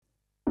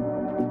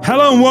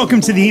Hello and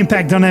welcome to the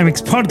Impact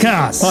Dynamics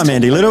podcast. I'm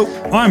Andy Little.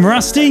 I'm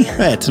Rusty.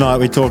 Yeah, tonight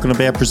we're talking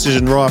about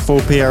precision rifle,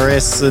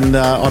 PRS, and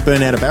I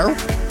burn out a barrel.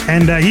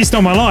 And you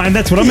stole my line.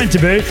 That's what I meant to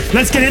do.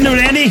 Let's get into it,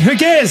 Andy. Who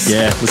cares?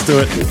 Yeah, let's do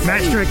it.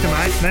 Match director,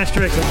 mate. Match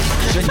director.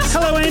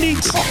 Hello, Andy.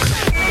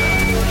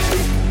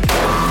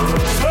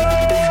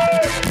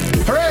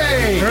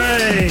 Hooray!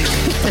 Hooray.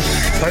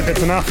 Hope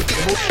that's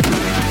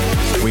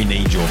enough. We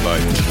need your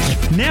vote.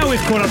 Now we've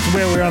caught up to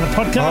where we are on the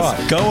podcast. All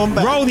right, go on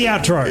back. Roll the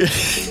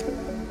outro.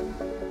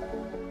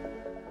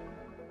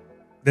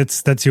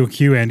 That's your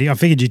cue, Andy. I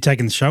figured you'd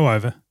taken the show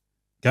over.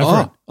 Go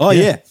for it. Oh,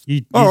 yeah.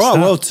 You All right, start.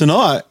 well,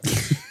 tonight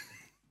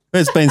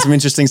there's been some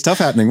interesting stuff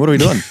happening. What are we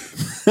doing?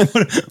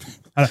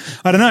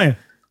 I don't know.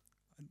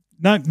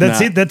 No,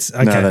 that's it. That's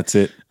okay. No, that's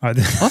it. All right.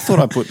 I thought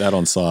I put that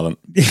on silent.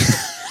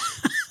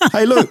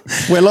 Hey, look,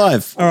 we're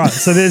live. All right,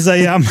 so there's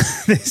a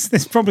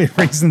there's probably a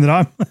reason that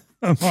I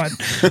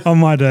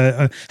might.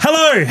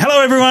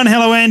 Hello everyone.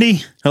 Hello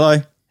Andy. Hello.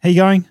 How you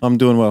going? I'm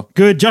doing well.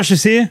 Good. Josh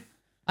is here,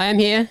 I am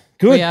here.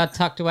 Good. We are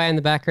tucked away in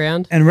the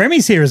background. and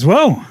Remy's here as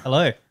well.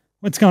 Hello.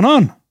 What's going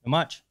on? Not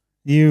much.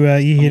 You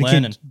here to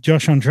learning. keep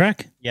Josh on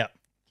track? Yeah.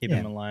 Keep Yeah.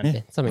 him in line. Yeah,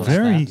 something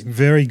Very like that.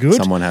 very good.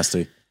 Someone has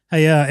to.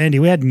 Hey Andy,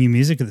 we had new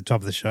music at the top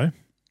of the show.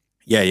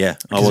 Yeah.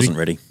 I wasn't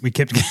ready. We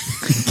kept,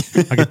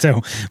 I could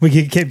tell, we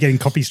kept getting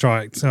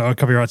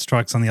copyright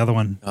strikes on the other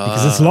one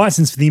because it's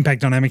licensed for the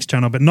Impact Dynamics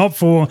channel, but not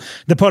for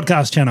the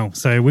podcast channel.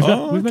 So we've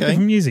got okay.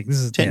 different music. This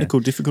is Technical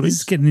This difficulties.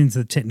 is getting into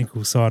the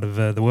technical side of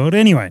the world.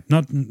 Anyway,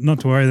 not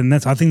to worry. Then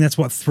I think that's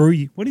what threw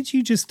you. What did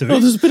you just do? Oh,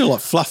 there's a bit of like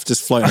fluff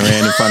just floating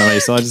around in front of me,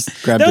 so I just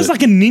grabbed That was it.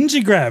 like a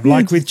ninja grab,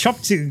 like with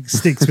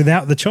chopsticks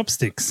without the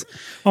chopsticks.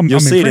 I'm You'll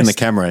see it in the impressed.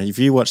 camera. If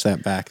you watch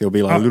that back, there'll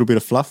be like a little bit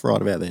of fluff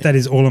right about there. That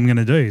is all I'm going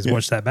to do is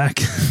watch that back.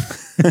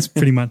 That's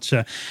pretty much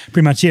it.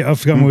 I've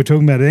forgotten what we're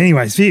talking about.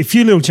 Anyways, a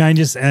few little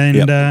changes, and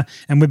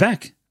we're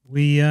back.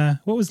 We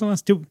what was the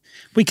last?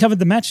 We covered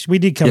the match. We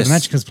did cover the Yes.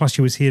 match because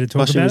Plushy was here to talk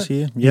Plushy about was it.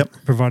 here. Yep.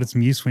 Provided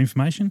some useful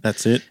information,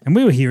 That's it. and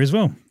we were here as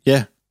well.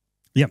 Yeah.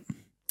 Yep.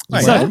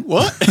 Wait, So-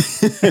 what?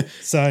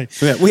 So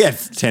we had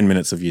 10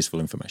 minutes of useful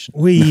information.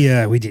 we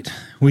did,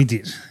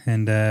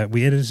 and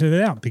we edited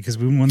it out because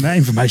we wouldn't want that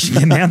information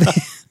getting out there.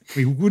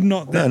 We would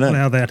not No.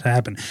 allow that to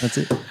happen. That's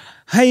it.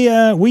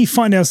 Hey, we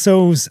find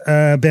ourselves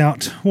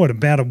about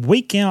a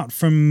week out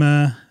from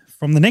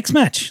the next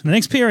match, the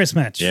next PRS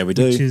match. Yeah, we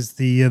do. Which is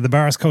the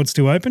Barras Cold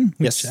Steel Open,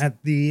 which Yes.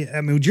 at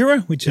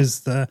Mildura, which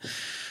is the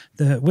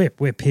where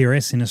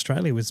PRS in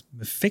Australia was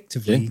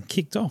effectively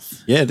kicked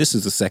off. Yeah, this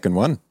is the second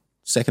match.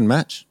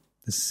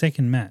 The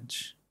second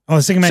match. Oh,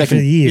 the second match for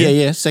the year.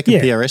 Yeah, second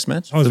Yeah. PRS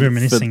match. I was for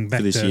reminiscing for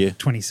back this to year.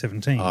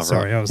 2017. Oh, right.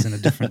 Sorry, I was in a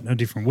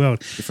different world.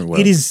 Different world.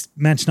 It is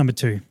match number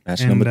 2.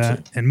 Match number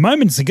 2. And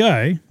moments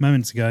ago,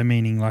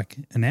 meaning like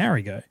an hour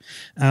ago,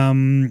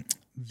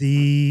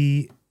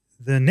 the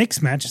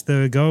next match,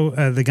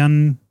 the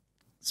gun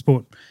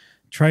sport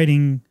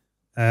trading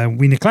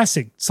Winter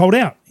Classic sold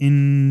out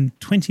in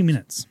 20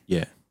 minutes.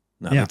 Yeah.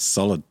 No, Yeah. that's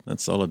solid.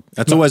 That's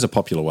always a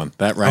popular one.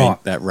 That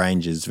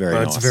range is very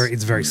nice.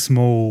 It's a very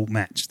small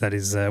match. That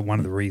is one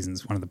of the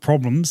reasons, one of the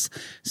problems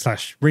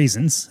 /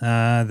 reasons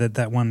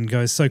that one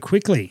goes so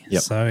quickly.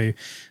 Yep. So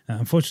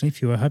unfortunately,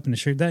 if you were hoping to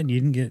shoot that and you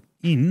didn't get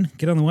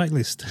get on the wait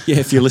list. Yeah,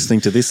 if you're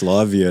listening to this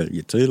live, you're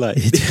too late.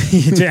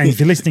 And if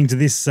you're listening to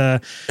this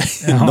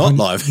Not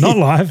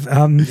live.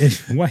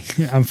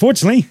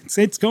 unfortunately,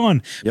 it's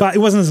gone. Yep. But it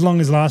wasn't as long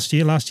as last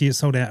year. Last year it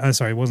sold out.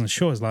 It wasn't as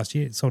short as last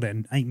year. It sold out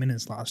in 8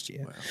 minutes last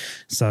year. Wow.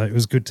 So it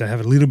was good to have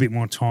a little bit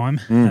more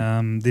time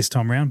this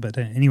time around. But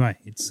anyway,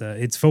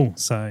 it's full.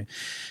 So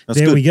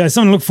there good. we go.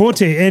 Something to look forward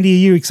to. Andy, are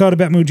you excited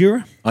about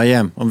Mildura? I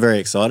am. I'm very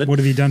excited. What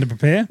have you done to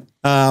prepare?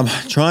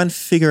 Try and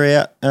figure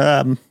out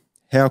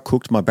how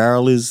cooked my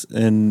barrel is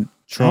and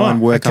try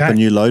and work up okay. a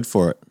new load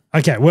for it.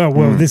 Okay, well,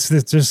 this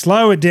just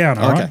slow it down,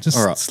 all right? Okay, Just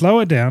all right. slow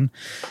it down.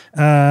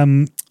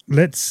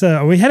 Let's.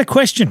 We had a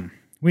question.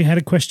 We had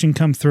a question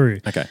come through.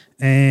 Okay.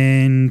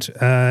 And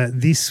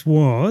this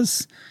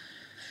was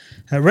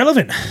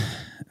relevant,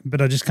 but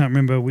I just can't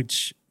remember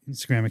which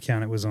Instagram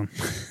account it was on.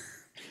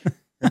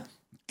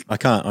 I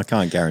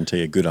can't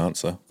guarantee a good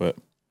answer, but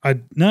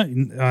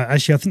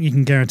Actually, I think you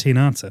can guarantee an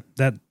answer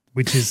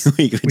which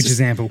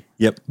is ample.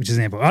 Yep. Which is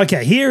ample.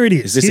 Okay, here it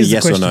is. Is this Here's a the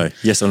yes or question. no?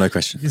 Yes or no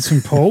question? It's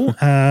from Paul.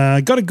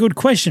 Got a good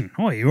question.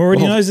 Oh, you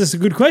already knows this is a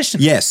good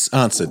question. Yes,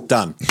 answered.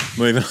 Done.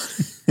 Moving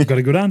on. Got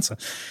a good answer.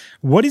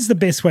 What is the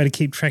best way to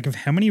keep track of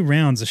how many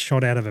rounds are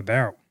shot out of a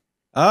barrel?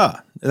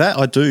 That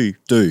I do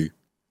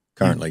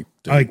currently.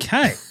 Do.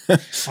 Okay.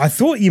 I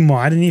thought you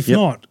might, and if Yep.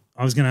 not,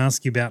 I was going to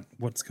ask you about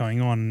what's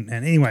going on.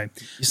 And anyway,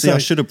 You see, I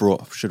should have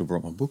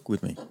brought my book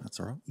with me. That's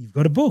all right. you've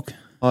got a book.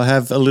 I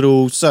have a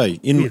little.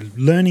 You're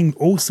learning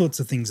all sorts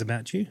of things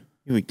about you.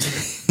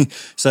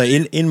 So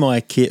in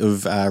my kit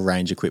of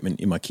range equipment,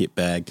 in my kit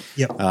bag,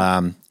 Yep.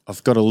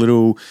 I've got a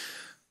little,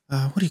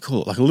 what do you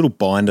call it? Like a little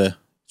binder.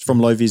 It's from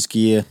Low Vis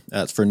Gear.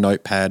 It's for a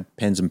notepad,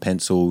 pens and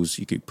pencils.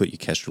 You could put your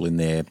Kestrel in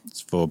there.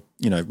 It's for,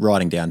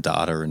 writing down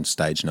data and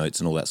stage notes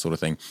and all that sort of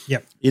thing.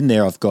 Yep. In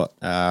there, I've got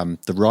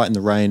the Write in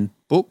the Rain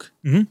book,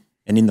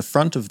 and and in the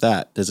front of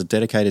that, there's a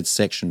dedicated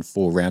section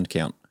for round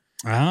count.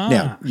 Ah.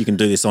 Now, you can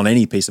do this on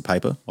any piece of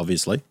paper,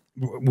 obviously.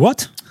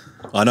 What?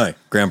 I know,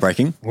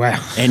 groundbreaking.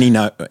 Wow. Any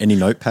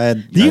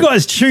notepad. You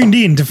guys tuned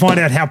in to find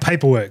out how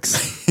paper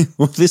works.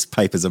 Well, this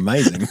paper's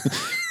amazing.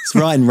 It's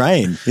writing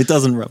rain. It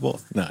doesn't rub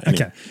off. No.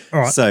 Anyway. Okay.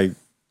 All right. So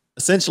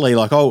essentially,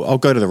 like I'll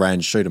go to the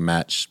range, shoot a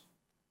match,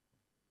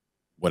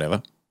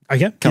 whatever.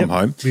 Okay. Come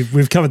home.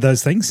 We've covered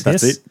those things.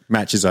 That's yes. it.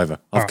 Match is over.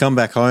 I've right. come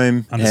back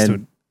home Understood.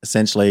 and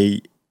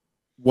essentially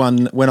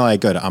when I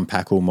go to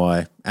unpack all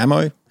my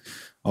ammo,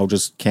 I'll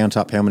just count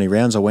up how many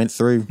rounds I went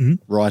through,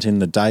 write in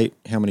the date,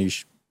 how many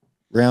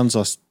rounds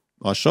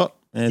I shot,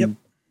 and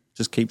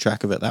just keep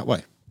track of it that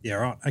way. Yeah,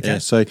 right. Okay. Yeah,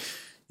 so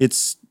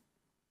it's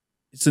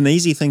an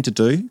easy thing to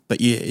do, but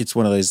yeah, it's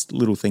one of those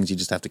little things you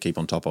just have to keep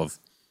on top of.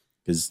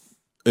 Because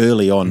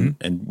early on,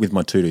 and with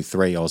my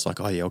 223, I was like,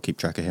 oh yeah, I'll keep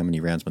track of how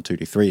many rounds my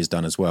 223 has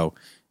done as well.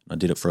 I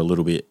did it for a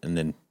little bit and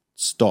then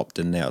stopped,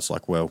 and now it's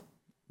like, well,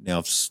 now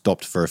I've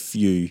stopped for a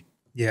few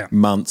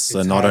months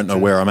and I don't know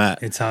where I'm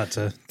at. It's hard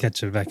to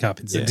catch it back up.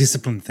 It's a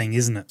discipline thing,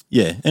 isn't it?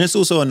 Yeah, and it's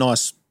also a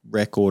nice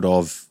record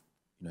of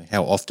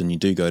how often you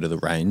do go to the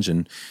range.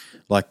 And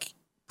like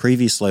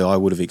previously, I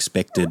would have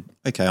expected,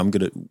 okay, I'm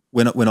gonna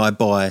when I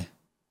buy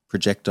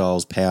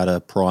projectiles,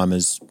 powder,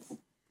 primers,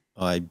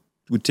 I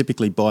would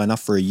typically buy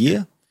enough for a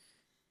year,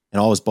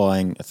 and I was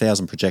buying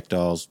 1,000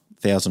 projectiles,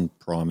 1,000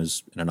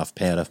 primers, and enough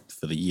powder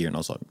for the year. And I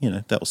was like,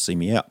 that will see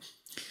me out.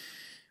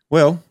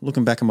 Well,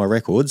 looking back at my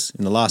records,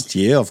 in the last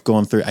year, I've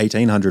gone through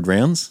 1,800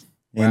 rounds.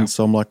 And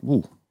so I'm like,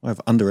 ooh,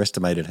 I've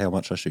underestimated how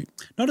much I shoot.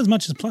 Not as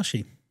much as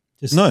Plushie.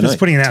 Just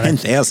putting it out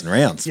 10,000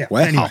 rounds. Yeah,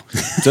 wow. anyway.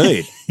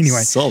 Dude.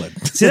 Anyway. Solid.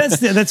 So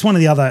that's one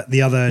of the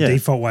other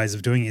default ways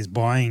of doing it is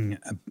buying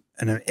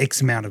an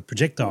X amount of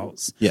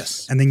projectiles.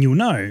 Yes. And then you'll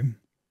know,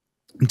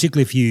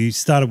 particularly if you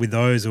started with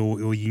those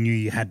or you knew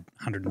you had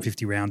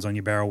 150 rounds on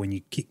your barrel when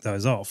you kicked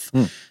those off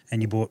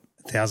and you bought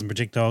 1,000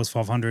 projectiles,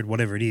 500,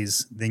 whatever it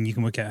is, then you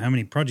can work out how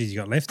many projects you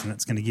got left, and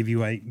that's going to give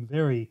you a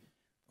very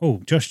 –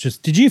 oh, Josh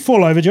did you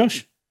fall over,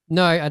 Josh?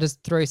 No, I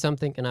just threw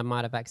something and I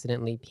might have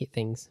accidentally hit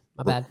things.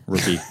 My bad.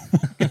 Rookie.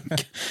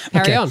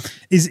 Carry on.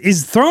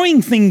 Is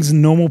throwing things a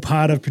normal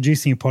part of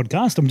producing a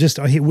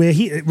podcast? We're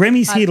here.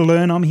 Remy's here to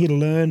learn. I'm here to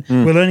learn.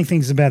 We're learning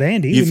things about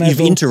Andy. You've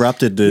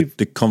interrupted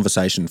the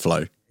conversation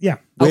flow. Yeah.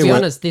 I'll be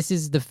honest, this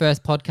is the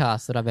first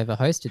podcast that I've ever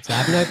hosted, so I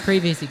have no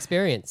previous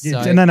experience. So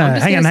No, I'm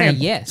just hang on.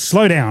 Yes.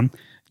 Slow down.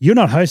 You're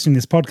not hosting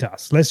this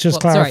podcast. Let's just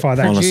clarify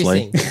that.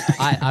 Honestly.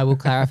 I will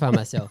clarify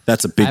myself.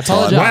 That's a big I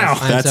title.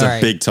 apologise. Wow. That's sorry.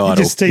 a big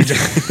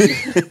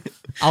title.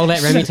 I'll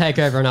let Remy take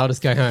over and I'll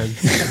just go home.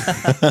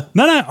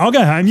 No, I'll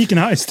go home. You can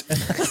host.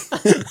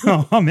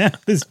 Oh, I'm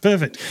out. This is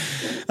perfect.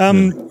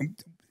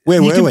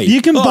 Where were we?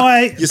 You can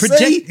buy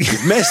see?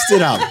 You've messed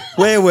it up.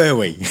 Where were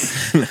we?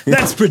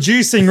 That's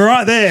producing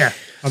right there.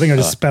 I think I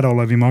just spat all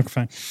over your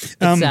microphone. It's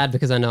sad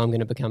because I know I'm going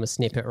to become a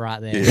snippet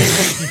right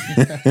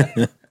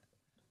there.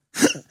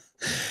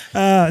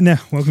 Now,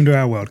 welcome to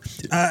our world.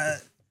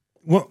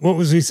 What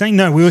was we saying?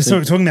 No, we were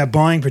sort of talking about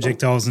buying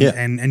projectiles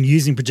and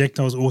using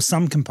projectiles or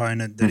some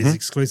component that is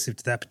exclusive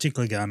to that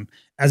particular gun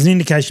as an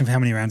indication of how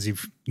many rounds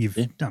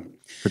you've done.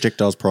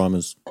 Projectiles,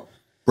 primers.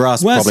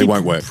 Brass probably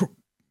won't work.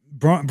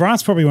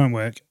 Brass probably won't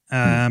work.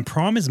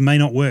 Primers may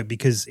not work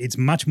because it's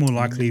much more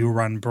likely you'll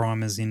run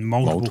primers in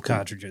multiple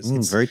cartridges.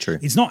 Very true.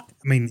 It's not,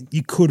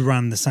 you could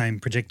run the same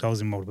projectiles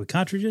in multiple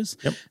cartridges.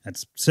 Yep.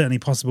 That's certainly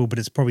possible, but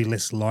it's probably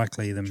less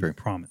likely than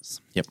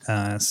primers.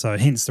 Yep. So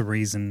hence the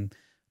reason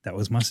that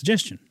was my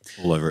suggestion.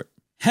 All over it.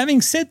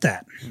 Having said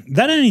that,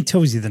 that only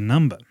tells you the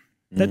number.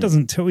 That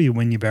doesn't tell you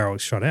when your barrel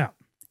is shot out.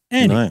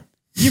 And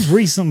you've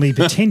recently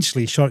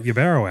potentially shot your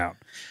barrel out.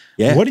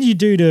 Yeah. What did you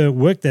do to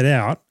work that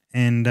out?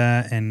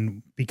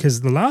 And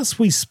because the last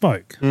we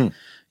spoke,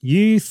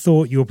 you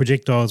thought your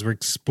projectiles were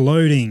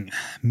exploding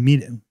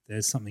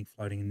there's something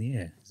floating in the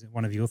air. Is it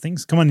one of your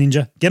things? Come on,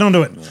 Ninja, get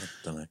onto it. I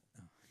don't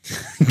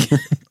know.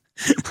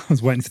 I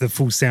was waiting for the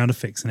full sound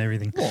effects and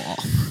everything.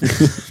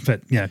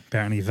 But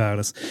apparently you failed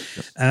us.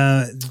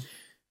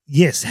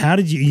 Yes, how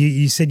did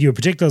you said your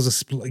projectiles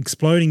are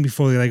exploding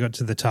before they got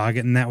to the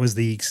target, and that was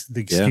the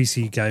excuse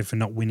you gave for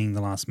not winning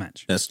the last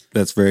match.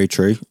 That's very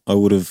true. I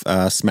would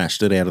have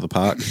smashed it out of the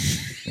park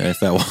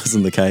if that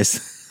wasn't the case.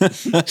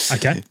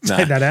 Okay,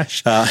 take that,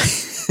 Ash.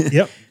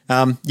 Yep.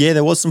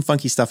 There was some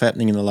funky stuff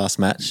happening in the last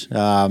match.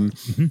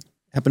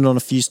 Happened on a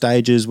few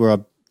stages where I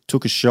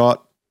took a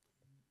shot,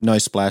 no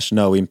splash,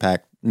 no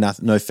impact,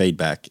 no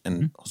feedback,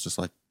 and I was just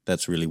like,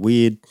 that's really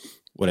weird.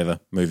 Whatever,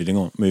 moving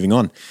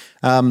on.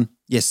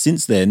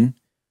 Since then,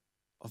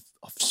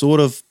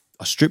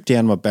 I stripped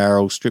down my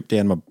barrel, stripped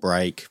down my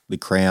brake, the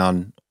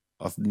crown.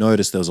 I've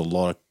noticed there was a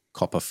lot of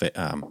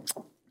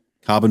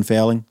carbon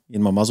fouling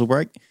in my muzzle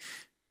brake.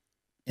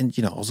 And,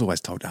 I was always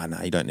told,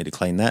 no, you don't need to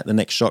clean that. The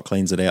next shot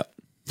cleans it out.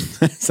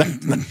 So,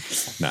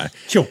 no.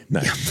 Sure.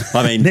 No.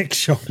 I mean, next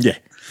shot. Yeah.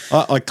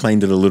 I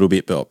cleaned it a little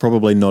bit, but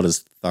probably not as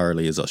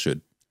thoroughly as I should.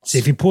 So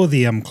if you pour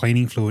the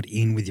cleaning fluid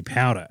in with your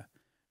powder,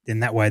 then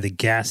that way the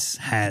gas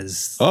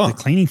has the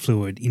cleaning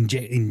fluid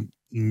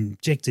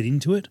injected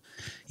into it,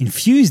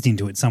 infused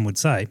into it, some would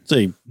say. So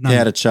you None.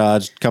 powder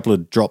charged, a couple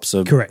of drops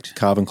of Correct.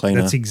 carbon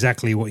cleaner. That's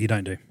exactly what you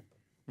don't do.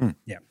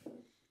 Yeah.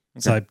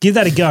 So give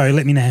that a go.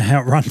 Let me know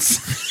how it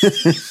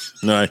runs.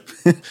 No.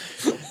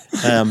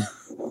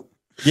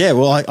 Yeah,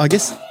 well, I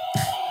guess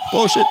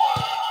bullshit.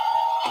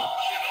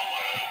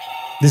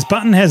 This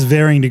button has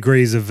varying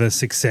degrees of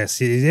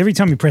success. Every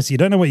time you press it, you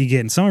don't know what you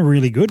get. And some are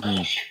really good,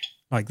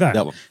 like that.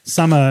 That one.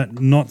 Some are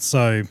not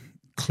so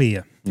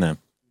clear. No.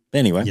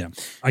 Anyway. Yeah.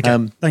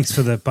 Okay. Thanks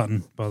for the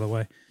button, by the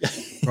way,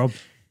 Rob.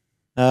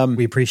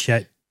 We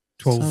appreciate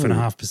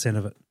 12.5%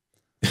 of it.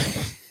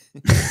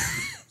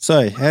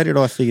 So how did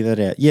I figure that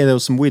out? Yeah, there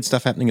was some weird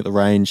stuff happening at the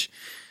range.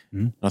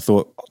 I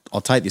thought,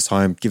 I'll take this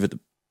home, give it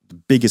the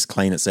biggest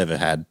clean it's ever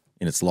had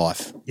in its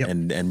life,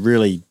 and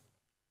really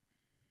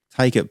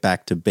take it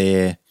back to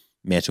bare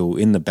metal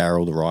in the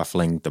barrel, the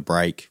rifling, the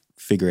brake,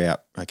 figure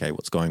out, okay,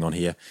 what's going on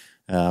here.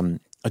 I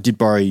did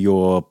borrow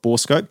your bore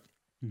scope,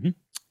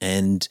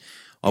 and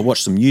I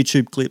watched some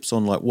YouTube clips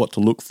on like what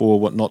to look for,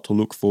 what not to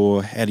look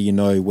for. How do you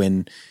know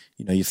when,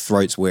 your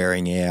throat's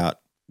wearing out,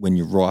 when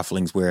your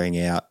rifling's wearing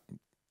out?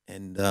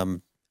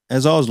 And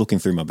as I was looking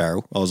through my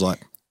barrel, I was like,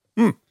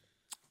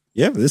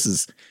 yeah, this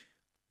is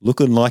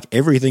looking like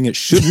everything it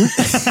shouldn't.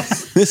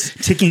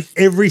 Ticking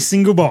every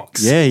single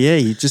box. Yeah,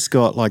 you just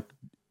got like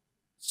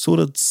sort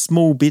of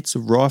small bits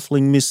of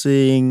rifling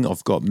missing.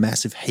 I've got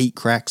massive heat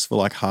cracks for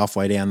like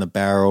halfway down the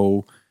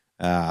barrel.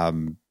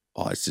 It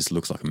just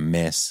looks like a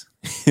mess.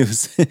 It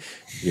was,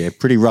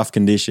 pretty rough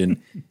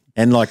condition.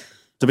 And like,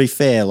 to be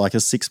fair, like a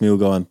 6mm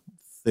going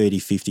 30,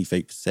 50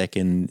 feet per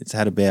second. It's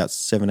had about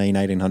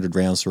 1,800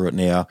 rounds through it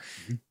now.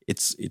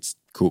 It's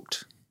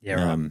cooked.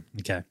 Yeah, right.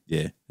 Okay.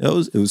 Yeah,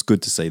 it was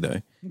good to see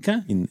though. Okay.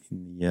 In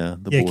the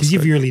because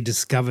you've really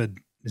discovered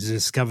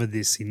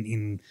this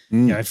in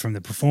from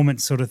the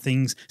performance sort of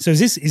things. So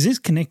is this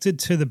connected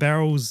to the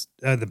barrels?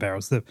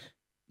 The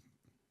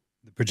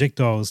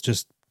projectiles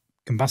just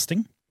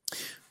combusting?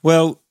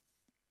 Well,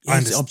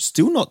 I'm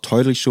still not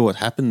totally sure what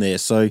happened there.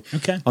 So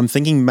I'm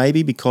thinking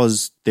maybe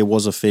because there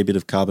was a fair bit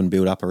of carbon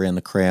build up around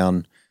the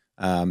crown,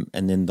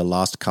 and then the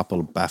last couple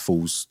of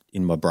baffles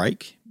in my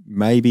brake,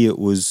 maybe it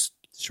was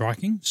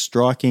striking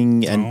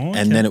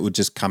and then it would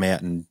just come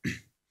out, and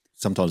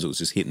sometimes it was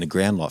just hitting the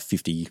ground like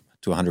 50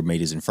 to 100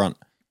 meters in front.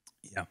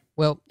 Yeah.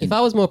 Well, if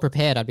I was more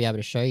prepared, I'd be able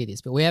to show you this,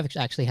 but we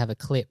actually have a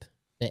clip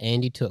that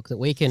Andy took that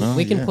we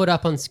can put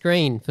up on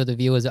screen for the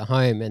viewers at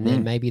home, and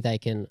then maybe they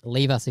can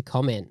leave us a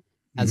comment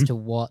as to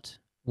what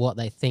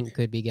they think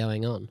could be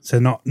going on. So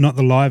not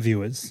the live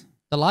viewers.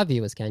 The live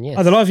viewers can, yes.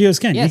 Oh, the live viewers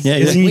can. Yes,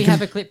 we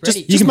have a clip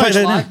ready.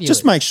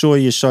 Just make sure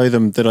you show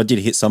them that I did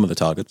hit some of the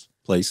targets,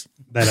 please.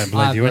 They don't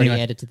believe you anyway. I've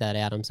already edited that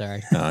out. I'm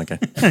sorry. Oh, okay.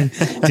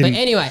 But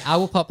anyway, I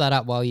will pop that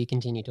up while you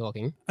continue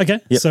talking. Okay.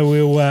 Yep. So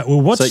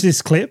we'll watch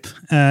this clip.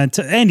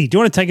 Andy, do you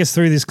want to take us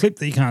through this clip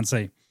that you can't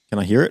see? Can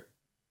I hear it?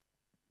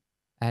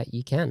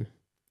 You can.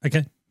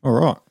 Okay. All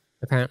right.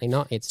 Apparently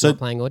not. It's not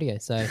playing audio,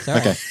 so sorry.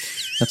 Okay.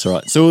 That's all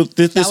right. So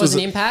this was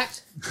an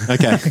impact.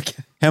 Okay.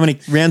 How many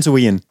rounds are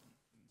we in?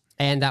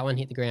 And that one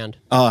hit the ground.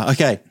 Oh,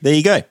 okay. There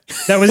you go.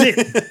 That was it.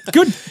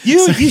 Good.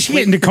 You should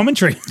get into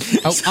commentary.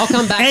 I'll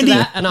come back to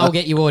that and I'll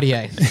get you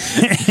audio.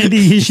 Andy,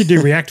 you should do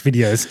react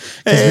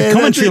videos. Because with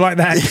commentary like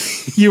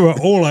that, you are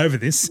all over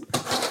this.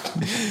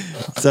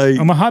 So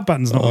my heart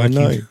button's not working.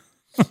 No.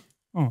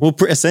 Well,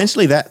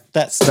 essentially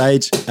that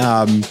stage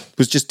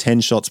was just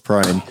 10 shots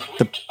prone.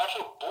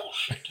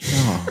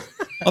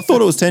 I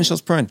thought it was 10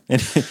 shots prone.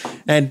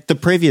 And the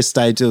previous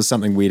stage, there was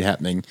something weird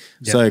happening.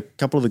 Yep. So a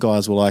couple of the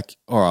guys were like,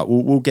 all right,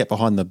 we'll get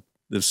behind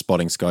the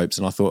spotting scopes.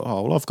 And I thought,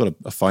 I've got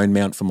a phone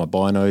mount for my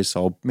binos,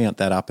 so I'll mount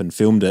that up and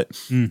filmed it.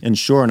 And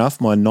sure enough,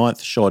 my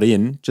 9th shot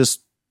in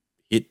just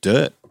hit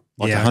dirt.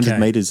 100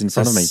 meters in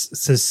front of me.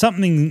 So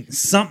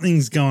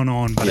something's going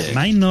on, but it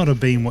may not have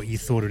been what you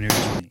thought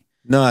originally.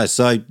 No,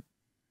 so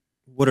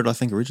what did I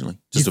think originally?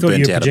 Just a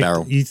burnt out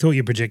barrel. You thought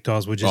your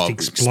projectiles were just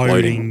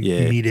exploding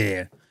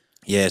midair.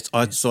 Yes,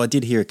 so I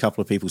did hear a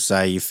couple of people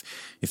say if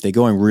they're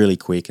going really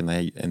quick and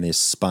they're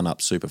spun up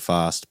super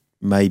fast,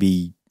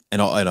 maybe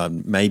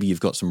maybe you've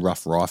got some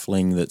rough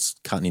rifling that's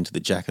cutting into the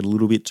jacket a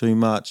little bit too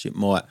much. It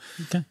might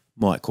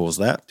cause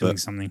that. Doing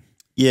something.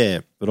 Yeah,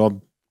 but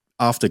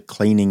after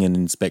cleaning and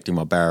inspecting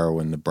my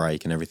barrel and the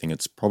brake and everything,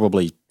 it's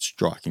probably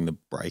striking the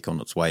brake on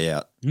its way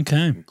out.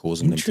 Okay. And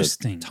causing them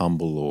to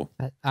tumble or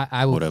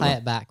I will whatever. play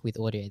it back with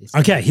audio this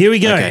time. Okay, here we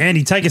go. Okay.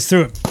 Andy, take us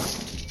through it.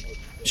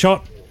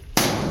 Shot.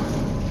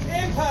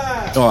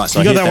 All right,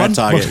 so you I got hit that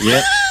target.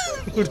 Yep.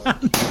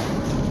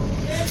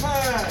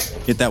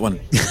 Hit that one.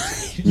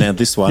 Now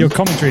this one. Your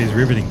commentary is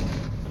riveting.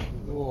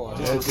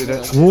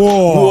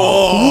 Whoa.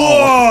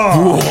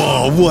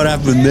 What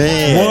happened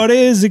there? What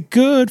is it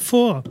good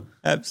for?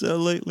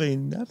 Absolutely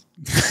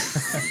nothing.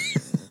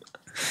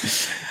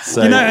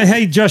 So,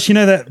 hey, Josh, you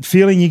know that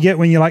feeling you get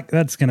when you're like,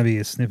 that's going to be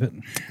a snippet?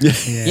 Yeah.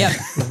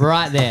 Yep,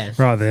 right there.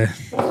 Right there.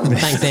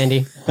 Thanks,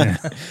 Andy. Yeah.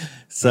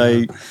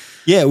 So,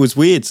 it was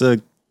weird. So,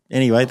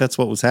 anyway, that's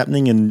what was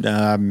happening. And,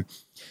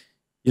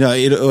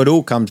 it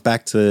all comes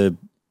back to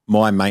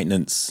my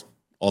maintenance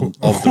of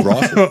the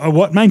rifle.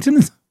 What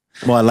maintenance?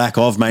 My lack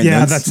of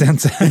Yeah,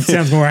 maintenance. that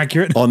sounds more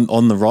accurate.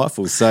 on the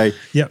rifle. So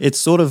Yep. it's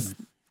sort of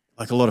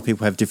like a lot of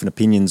people have different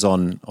opinions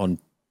on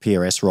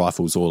PRS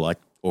rifles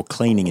or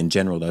cleaning in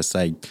general. They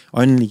say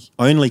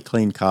only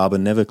clean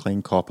carbon, never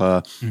clean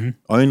copper,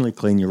 only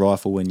clean your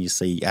rifle when you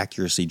see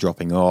accuracy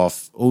dropping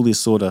off, all this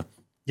sort of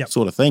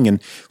thing.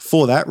 And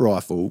for that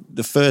rifle,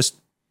 the first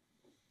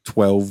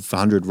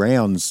 1,200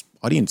 rounds,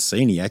 I didn't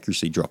see any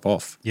accuracy drop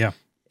off. Yeah.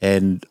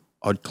 And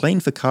I'd clean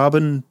for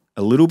carbon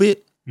a little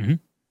bit,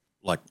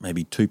 like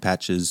maybe 2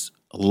 patches,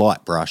 a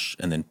light brush,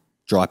 and then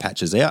dry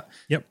patches out.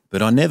 Yep.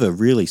 But I never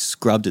really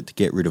scrubbed it to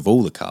get rid of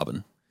all the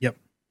carbon. Yep.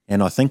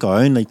 And I think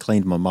I only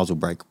cleaned my muzzle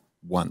brake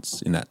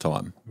once in that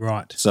time.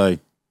 Right. So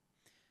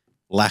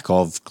lack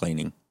of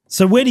cleaning.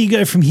 So where do you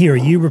go from here? Are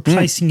you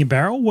replacing your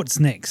barrel? What's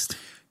next?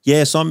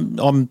 Yes,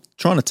 I'm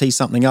trying to tee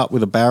something up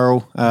with a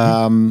barrel.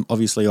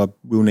 Obviously, I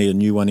will need a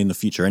new one in the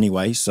future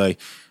anyway, so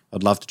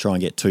I'd love to try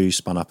and get 2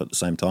 spun up at the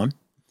same time.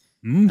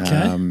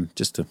 Okay.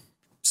 Just to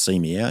see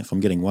me out. If I'm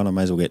getting 1, I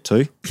may as well get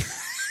 2.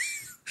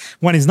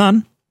 One is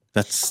none.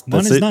 That's One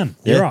is it. none.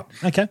 Yeah. You're right.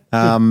 Okay.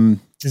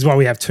 This is why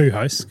we have 2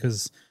 hosts,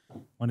 because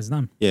one is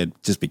none. Yeah,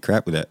 just be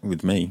crap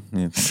with me.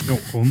 Yeah.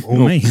 Or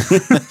me.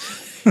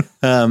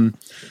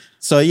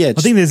 So yeah, I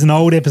think there's an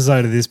old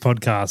episode of this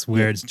podcast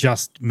where it's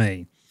just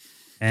me.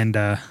 And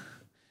That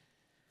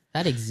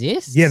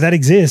exists? yeah, that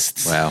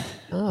exists. wow.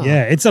 Oh.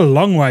 Yeah, it's a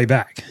long way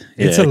back.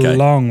 It's Yeah, a okay.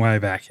 long way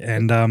back.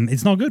 And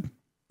it's not good.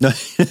 No,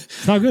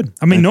 It's not good.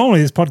 I mean,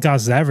 normally this podcast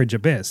is average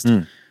at best.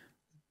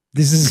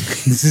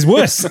 This is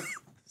worse.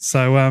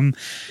 So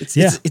it's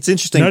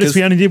interesting. Notice 'cause-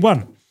 we only did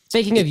one.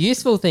 Speaking of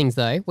useful things,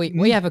 though,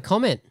 we have a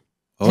comment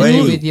to Oi.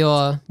 do with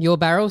your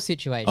barrel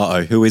situation.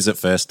 Uh-oh, who is it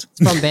first?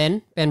 It's from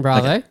Ben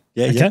Bravo.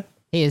 Yeah, Okay. yeah.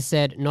 He has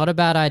said, not a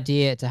bad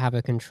idea to have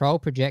a control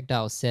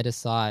projectile set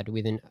aside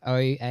with an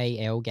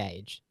OAL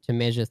gauge to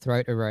measure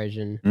throat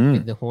erosion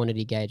with the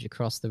Hornady gauge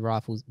across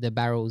the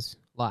barrel's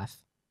life.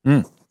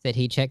 Said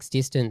he checks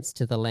distance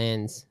to the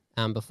lands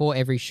before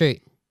every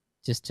shoot.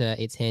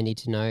 It's handy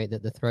to know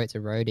that the throat's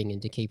eroding and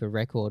to keep a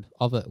record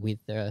of it with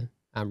the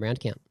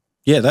round count.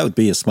 Yeah, that would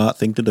be a smart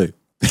thing to do.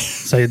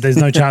 So there's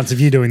no chance of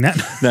you doing that.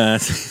 No,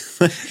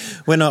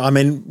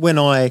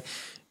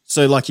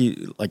 so like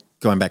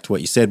going back to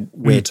what you said,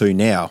 where to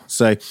now?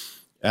 So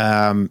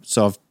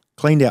I've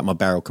cleaned out my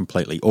barrel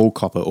completely, all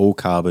copper, all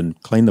carbon,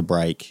 cleaned the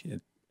brake.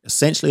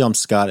 Essentially, I'm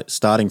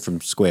starting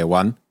from square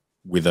one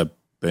with a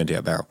burnt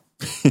out barrel.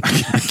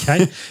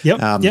 Okay.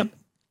 Yep. Yep.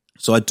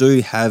 So I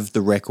do have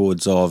the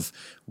records of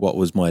what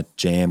was my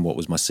jam, what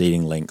was my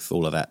seating length,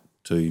 all of that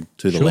to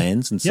the Sure.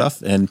 lands and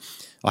stuff. And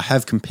I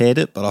have compared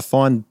it, but I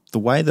find the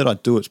way that I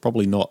do it's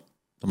probably not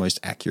the most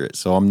accurate.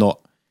 So I'm not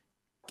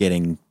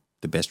getting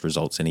the best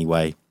results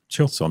anyway.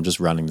 Sure. So I'm just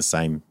running the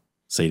same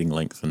seating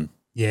length and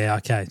Yeah.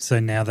 Okay. So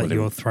now that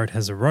Whatever. your throat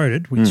has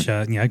eroded, which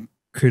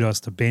kudos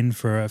to Ben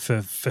for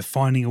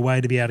finding a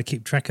way to be able to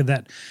keep track of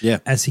that. yeah.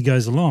 As he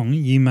goes along,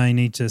 you may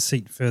need to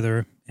seat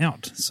further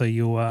out, so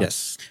you are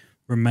Yes.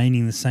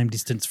 remaining the same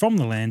distance from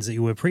the lands that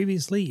you were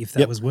previously, if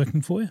that Yep. was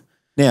working for you.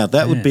 Now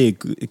that Yeah. would be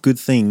a good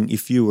thing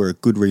if you were a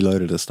good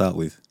reloader to start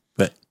with.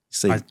 But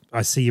see,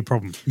 I see your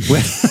problem.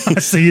 when, I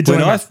see you doing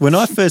when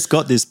I first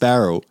got this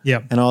barrel,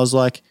 Yep. and I was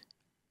like,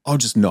 I'll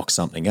just knock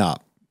something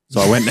up.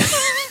 So I went.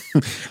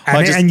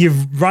 And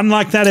you've run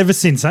like that ever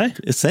since, eh?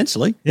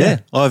 Essentially, Yeah.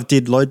 I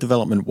did load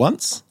development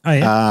once. Oh,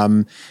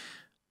 yeah.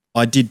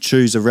 I did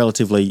choose a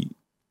relatively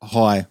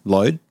high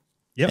load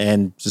Yep.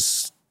 and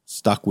just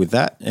stuck with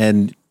that.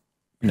 And,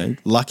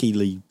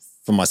 luckily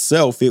for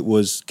myself, it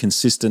was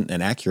consistent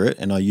and accurate.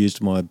 And I used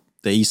the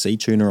EC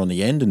tuner on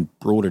the end and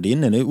brought it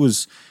in, and it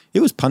was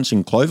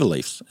punching clover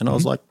leaves. And I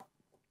was like,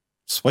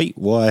 sweet,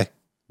 why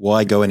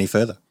go any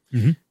further?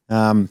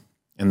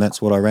 And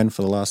that's what I ran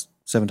for the last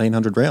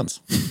 1,700 rounds.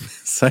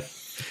 So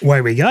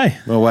Away we go.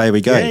 away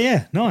we go.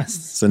 Yeah. Nice.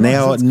 So Nice,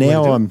 now that's the way to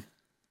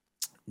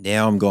do it.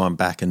 I'm going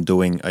back and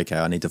doing, okay,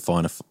 I need to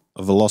find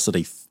a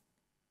velocity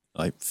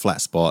like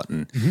flat spot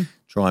and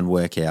try and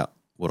work out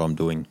what I'm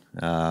doing.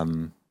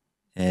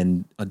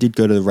 And I did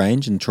go to the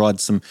range and tried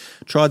some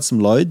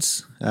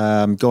loads,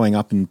 going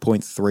up in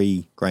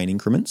 0.3 grain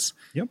increments.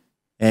 Yep.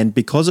 And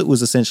because it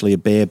was essentially a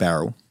bare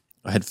barrel,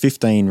 I had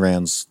 15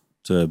 rounds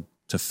to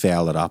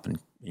foul it up and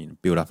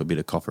build up a bit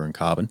of copper and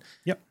carbon.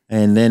 Yep.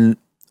 And then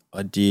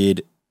I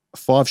did a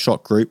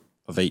 5-shot group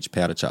of each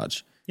powder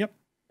charge. Yep.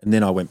 And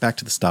then I went back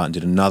to the start and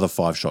did another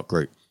 5-shot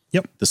group.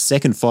 Yep. The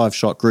second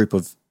 5-shot group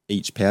of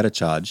each powder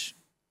charge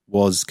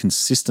was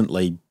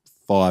consistently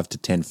 5 to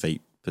 10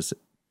 feet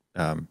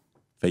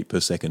per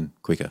second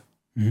quicker.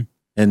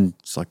 And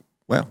it's like,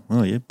 wow,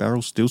 oh yeah,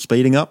 barrel's still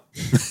speeding up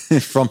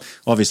from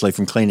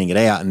cleaning it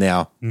out and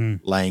now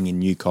laying in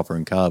new copper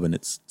and carbon,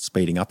 it's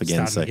speeding up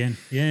again. Starting again.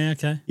 Yeah,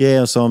 okay.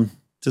 Yeah, so I'm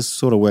just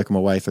sort of working my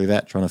way through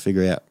that, trying to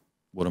figure out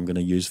what I'm going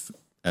to use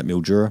at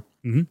Mildura.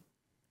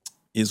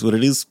 Is what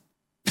it is.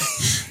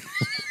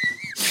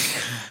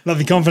 Love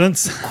your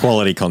confidence.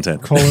 Quality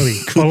content.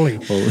 Quality.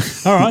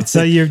 All right,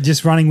 so you're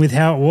just running with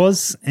how it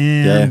was,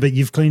 but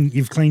you've cleaned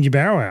your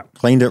barrel out.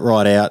 Cleaned it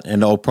right out,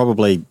 and I'll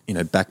probably,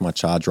 back my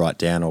charge right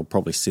down. I'll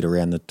probably sit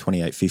around the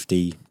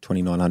 2850,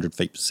 2900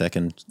 feet per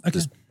second. Okay.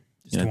 Just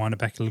to wind it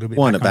back a little bit.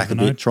 Wind it back a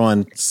bit. Try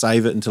and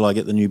save it until I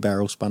get the new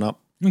barrel spun up.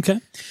 Okay.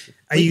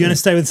 Are you going to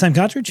stay with the same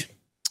cartridge?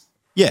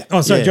 Yeah.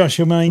 Oh, sorry, Josh,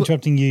 am I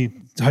interrupting you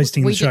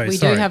hosting the show? We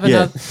do have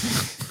another.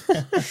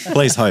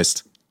 Please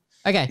host.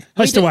 Okay.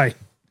 Host away.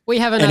 We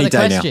have another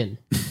question.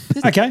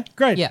 Okay,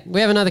 great. Yeah,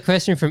 we have another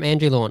question from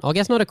Andrew Lawn. I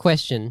guess not a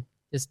question,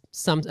 just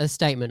a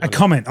statement. A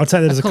comment. I'll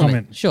take that as a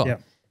comment. Sure.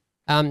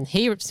 Yeah.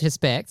 He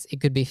suspects it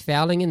could be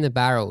fouling in the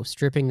barrel,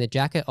 stripping the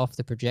jacket off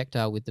the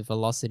projectile with the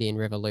velocity and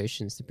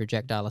revolutions. The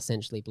projectile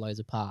essentially blows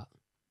apart.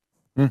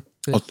 Could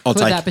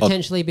that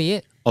potentially be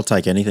it? I'll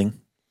take anything.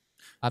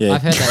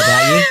 I've heard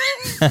that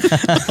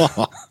about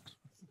you.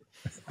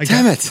 Okay.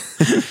 Damn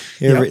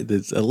it.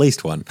 There's at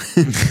least one.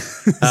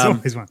 There's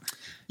always one.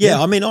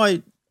 Yeah, I mean,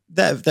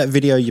 that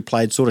video you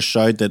played sort of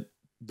showed that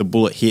the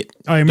bullet hit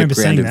I remember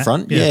the ground seeing in that.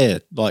 front. Yeah,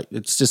 like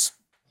it's just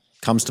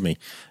comes to me.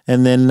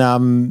 And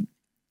then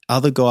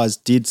other guys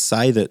did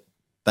say that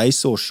they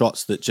saw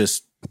shots that you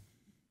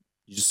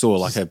just saw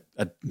like a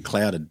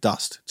cloud of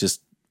dust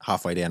just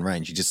halfway down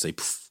range. You just see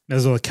poof.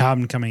 There's all the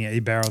carbon coming out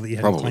your barrel that you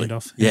hadn't cleaned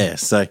off. Yeah,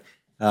 so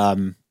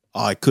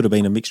I could have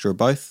been a mixture of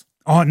both.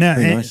 Oh,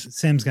 no,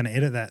 Sam's going to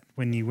edit that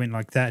when you went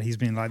like that. He's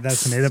been like,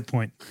 that's an edit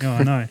point. Oh,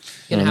 I know.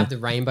 You're going to have the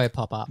rainbow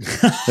pop up.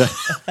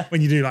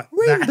 When you do like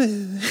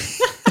that.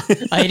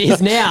 It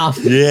is now.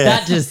 Yeah.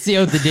 That just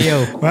sealed the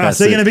deal. Wow,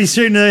 so you're going to be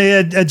shooting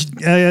a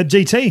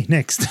GT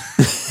next.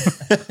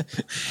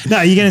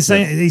 No, you're going to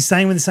say he's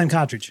staying with the same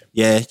cartridge.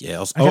 Yeah.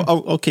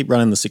 I'll keep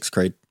running the 6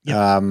 Creed.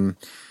 Yep.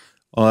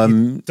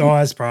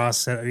 Dyes,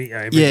 brass,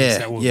 I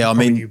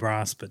mean, new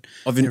brass, but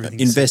I've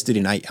invested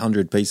in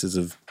 800 pieces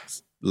of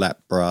lap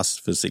brass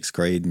for 6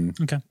 Creed, and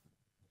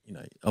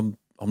I'm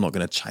not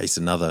going to chase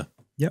another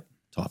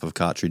type of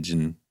cartridge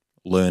and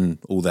learn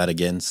all that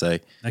again. So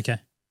okay,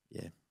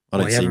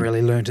 I haven't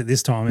really learned it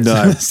this time.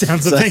 No,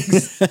 sounds of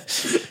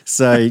things.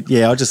 So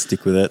I'll just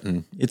stick with it,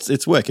 and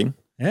it's working.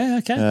 Yeah,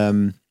 okay.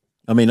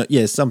 I mean,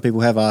 some people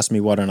have asked me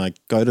why don't I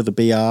go to the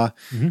BR,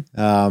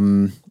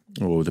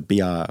 or the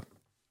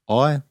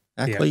BRI,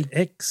 actually,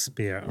 BRX,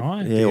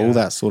 BRI, all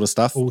that sort of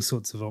stuff, all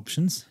sorts of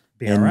options.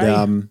 BRA.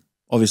 And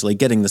obviously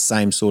getting the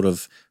same sort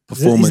of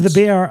performance. Is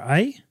the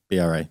BRA?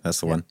 BRA,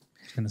 that's the one.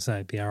 I was going to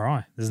say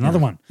BRI. There's another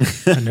one. I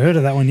haven't heard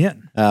of that one yet.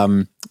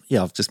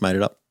 I've just made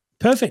it up.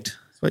 Perfect.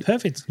 Sweet.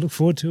 Perfect. Look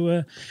forward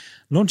to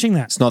launching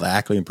that. It's not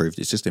Ackley improved.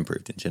 It's just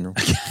improved in general.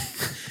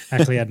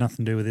 Ackley had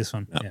nothing to do with this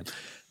one. No.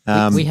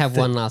 Yeah. We have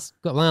one last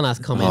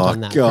comment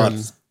on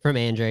that from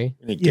Andrew.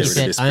 He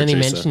said, I only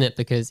mention it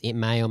because it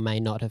may or may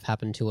not have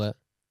happened to a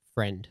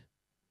friend.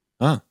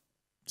 Ah.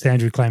 Is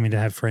Andrew claiming to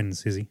have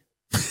friends, is he?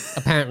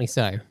 Apparently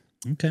so.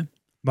 Okay.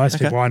 Most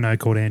people I know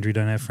called Andrew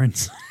don't have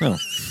friends. Oh.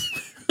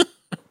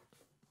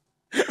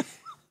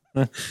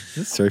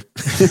 That's true.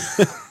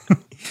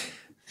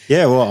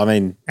 Yeah, well, I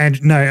mean...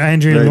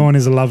 Andrew Lawn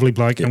is a lovely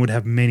bloke and would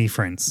have many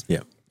friends.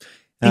 Yeah.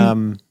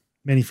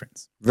 Many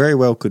friends. Very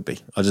well could be.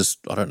 I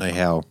don't know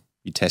how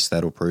you test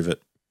that or prove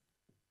it.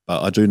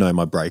 But I do know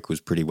my brake was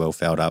pretty well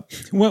fouled up.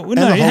 Well,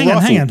 no, hang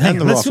on.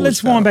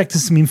 Let's wind back to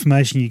some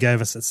information you gave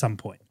us at some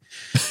point.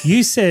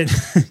 You said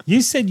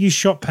you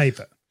shot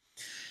paper.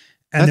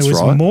 And there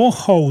was more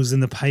holes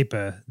in the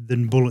paper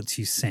than bullets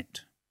you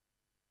sent.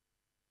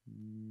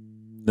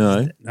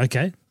 No.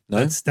 Okay.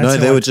 No,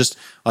 they were just.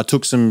 I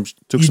took some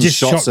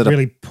shots shot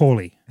really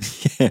poorly.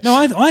 Yeah. No,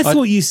 I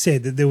thought you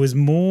said that there was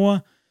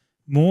more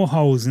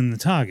holes in the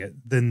target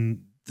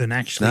than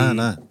actually.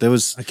 No. There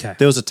was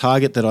a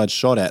target that I'd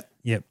shot at.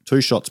 Yep.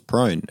 2 shots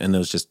prone, and there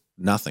was just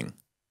nothing.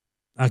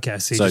 Okay,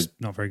 so just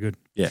not very good.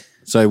 Yeah.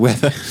 So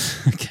whether.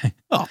 Okay.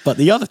 Oh, but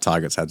the other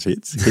targets had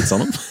hits on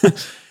them.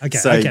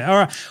 Okay. All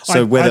right.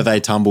 So whether they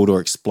tumbled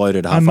or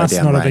exploded halfway down range. I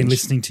must not have been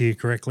listening to you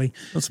correctly.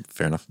 That's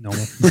fair enough.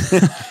 Normal.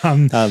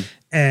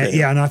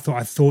 And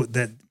I thought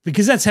that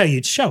because that's how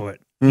you'd show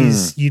it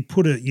is you'd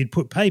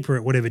put paper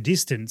at whatever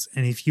distance,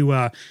 and if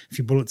your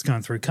bullet's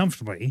going through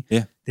comfortably,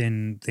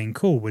 then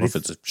cool. But if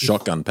it's a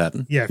shotgun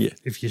pattern,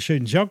 if you're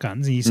shooting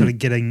shotguns and you're sort of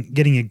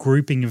getting a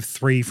grouping of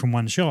 3 from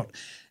one shot,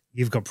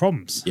 you've got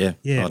problems. Yeah,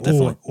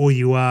 definitely. Or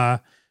you are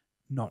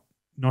not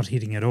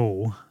hitting at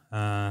all.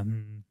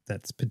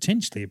 That's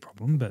potentially a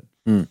problem, but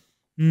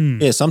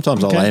yeah,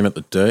 sometimes I'll aim at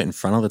the dirt in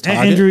front of the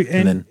target. Andrew,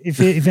 and then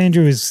if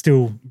Andrew is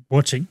still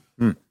watching,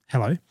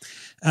 hello.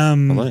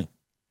 Hello.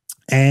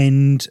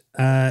 And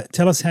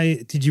tell us how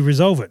did you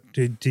resolve it?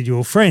 Did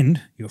your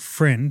friend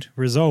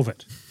resolve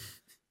it?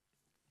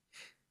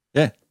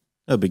 Yeah,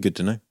 that'd be good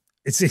to know.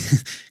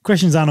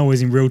 Questions aren't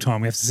always in real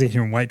time. We have to sit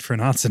here and wait for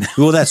an answer now.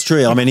 Well, that's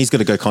true. I mean, he's got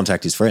to go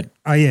contact his friend.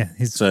 Oh yeah,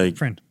 his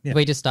friend. Yeah. Can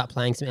we just start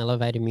playing some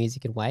elevator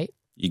music and wait?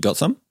 You got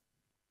some?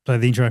 Play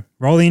the intro.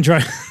 Roll the intro.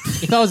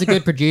 If I was a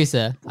good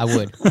producer, I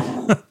would.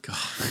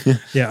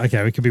 Yeah,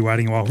 okay. We could be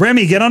waiting a while.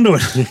 Remy, get onto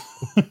it.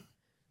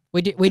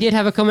 We did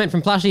have a comment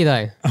from Plushy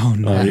though. Oh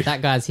no.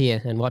 That guy's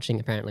here and watching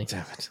apparently.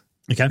 Damn it.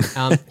 Okay.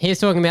 He was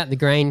talking about the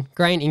grain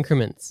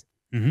increments.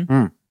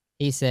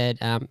 He said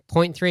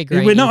 0.3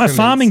 grain. We're not a increments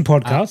farming are-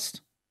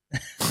 podcast.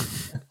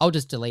 I'll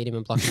just delete him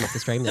and block him off the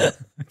stream now.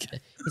 Okay.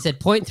 He said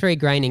 0.3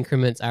 grain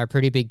increments are a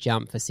pretty big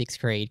jump for 6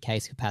 Creed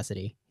case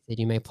capacity. He said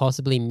you may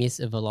possibly miss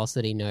a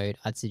velocity node.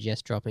 I'd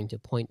suggest dropping to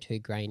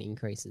 0.2 grain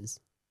increases.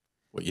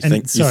 What you And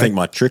think? sorry. You think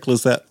my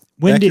trickler's that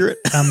When accurate?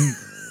 did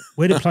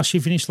where did Plushy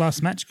finish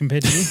last match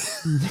compared to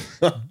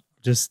you?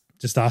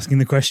 just asking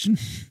the question.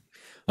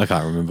 I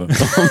can't remember.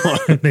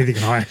 Neither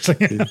can I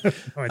actually. No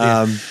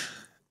idea.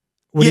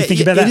 What do you think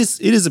about it that?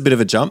 It is a bit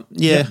of a jump.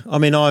 Yeah. I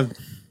mean, I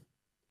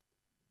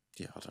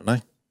don't know.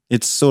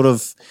 It's sort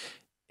of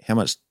how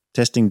much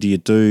testing do you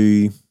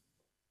do?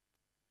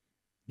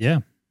 Yeah.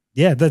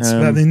 Yeah, that's.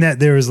 I mean, that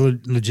there is a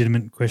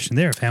legitimate question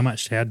there of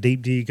how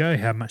deep do you go?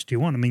 How much do you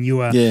want? I mean,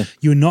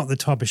 you're not the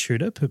type of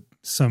shooter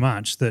so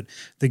much that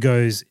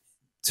goes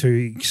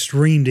to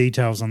extreme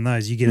details on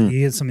those. You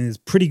get something that's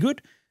pretty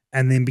good,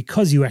 and then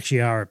because you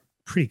actually are a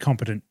pretty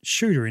competent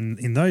shooter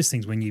in those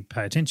things when you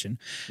pay attention,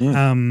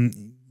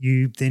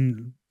 you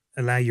then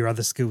allow your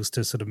other skills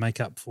to sort of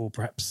make up for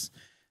perhaps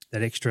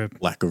that extra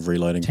Lack of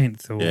reloading.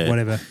 tenth or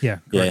whatever. Yeah,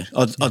 Yeah.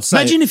 correct. I'd say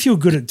Imagine if you were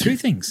good at 2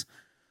 things.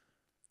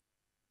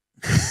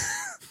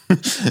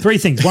 3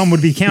 things. One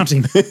would be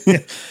counting.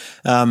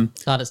 Start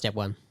at step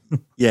 1.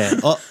 yeah.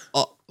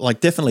 Like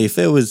definitely if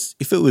it was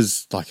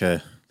like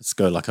let's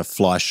go like a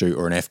fly shoot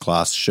or an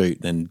F-class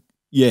shoot, then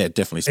yeah,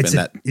 definitely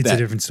spend It's a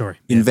different story.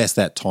 invest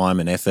that time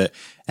and effort.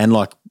 And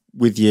like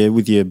with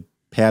your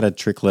powdered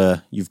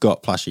trickler, you've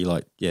got Plushy,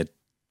 like, yeah,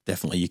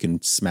 definitely you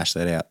can smash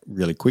that out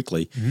really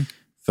quickly. Mm-hmm.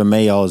 For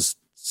me, I was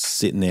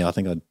sitting there, I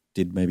think I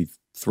did maybe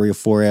 3 or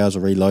 4 hours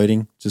of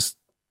reloading, just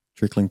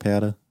trickling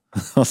powder.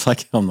 I was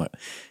like, I'm not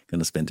going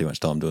to spend too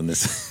much time doing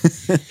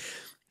this.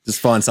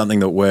 Just find something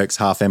that works,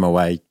 half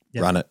MOA,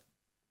 run it.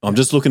 I'm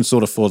just looking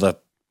sort of for the,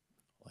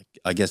 like,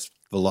 I guess,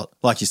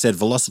 like you said,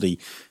 velocity,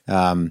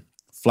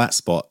 flat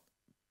spot.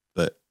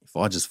 But if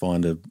I just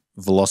find a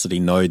velocity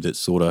node that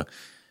sort of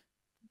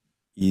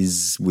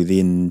is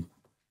within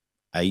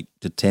 8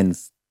 to 10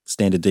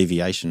 standard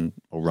deviation,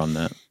 I'll run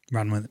that.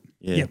 Run with it.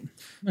 Yeah. Yep.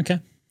 Okay.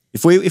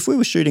 If we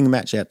were shooting a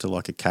match out to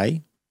like a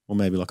K or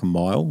maybe like a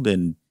mile,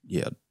 then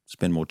yeah, I'd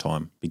spend more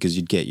time because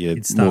you'd get your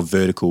It'd more start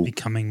vertical.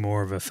 Becoming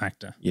more of a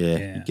factor.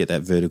 Yeah, you get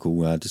that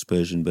vertical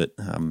dispersion. But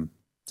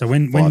So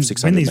when 500-600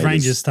 these meters.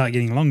 ranges start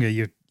getting longer,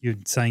 you're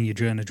saying you're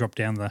going to drop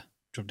down the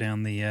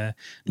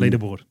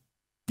leaderboard.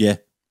 Yeah,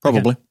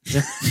 probably.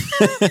 Yeah.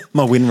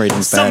 My win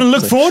rating's Something to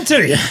bad. look forward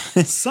to.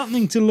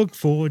 Something to look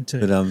forward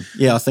to. But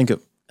yeah, I think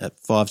at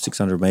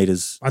 500-600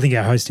 meters. I think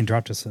our host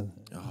interrupted us.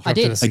 I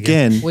did.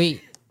 Again.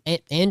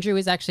 Andrew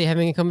is actually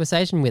having a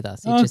conversation with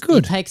us.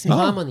 Good. It takes some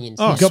time on the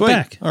internet. Oh, got sweet.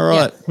 back. All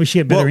right. We should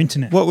get better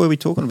internet. What were we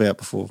talking about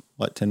before,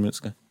 like 10 minutes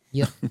ago?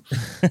 Yep.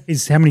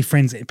 Is how many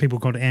friends people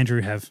called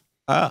Andrew have?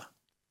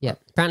 Yeah.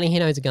 Apparently he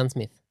knows a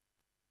gunsmith.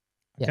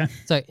 Yeah. Okay.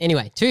 So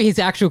anyway, to his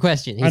actual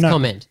question, his know.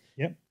 comment.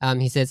 Yep.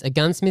 He says, a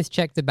gunsmith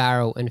checked the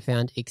barrel and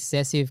found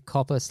excessive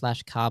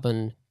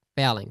copper/carbon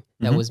fouling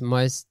that was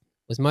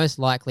most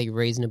likely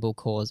reasonable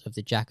cause of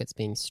the jackets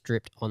being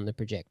stripped on the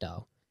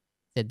projectile.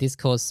 Said this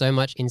caused so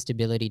much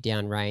instability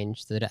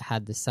downrange that it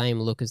had the same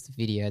look as the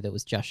video that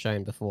was just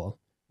shown before.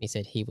 He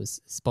said he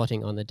was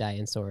spotting on the day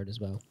and saw it as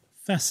well.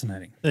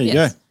 Fascinating. There you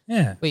Yes. go.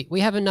 Yeah. We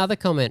have another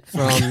comment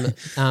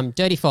from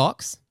Dirty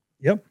Fox,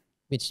 Yep.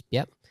 which,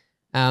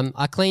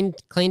 I cleaned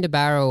a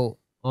barrel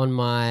on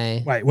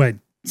my... Wait.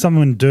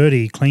 Someone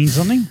dirty cleaned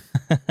something?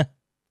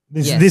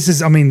 Yes. This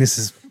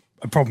is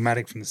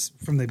problematic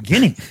from the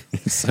beginning.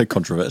 It's so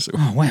controversial.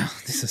 Oh wow,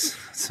 it's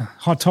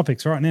hot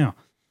topics right now.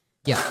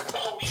 Yeah.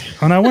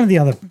 Oh no, where's the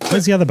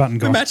other button We're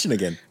gone? matching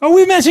again. Oh,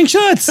 we're matching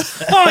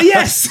shirts. Oh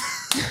yes.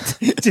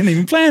 Didn't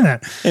even plan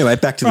that. Anyway,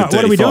 back to the Right, dirty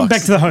what are we doing? fox.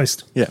 Back to the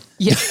host. Yeah.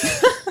 Yeah.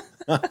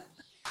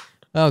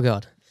 Oh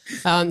God.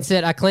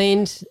 Said I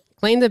cleaned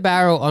the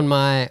barrel on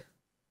my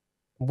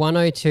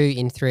 102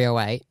 in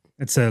 308.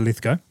 It's a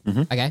Lithgow.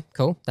 Okay,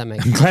 cool. That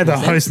makes I'm glad the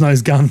sense. host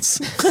knows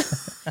guns.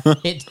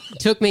 It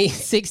took me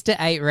 6 to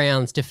 8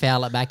 rounds to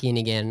foul it back in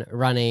again,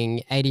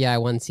 running ADI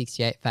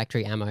 168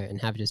 factory ammo and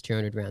have just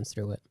 200 rounds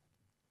through it.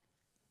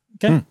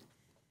 Okay.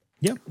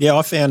 Yeah,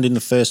 I found in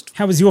the first.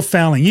 How was your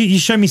fouling? You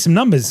showed me some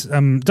numbers.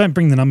 Don't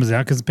bring the numbers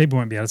out because people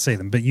won't be able to see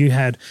them. But you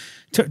had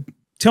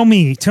tell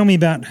me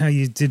about how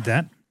you did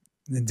that.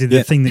 Did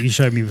the thing that you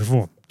showed me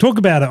before. Talk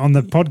about it on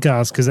the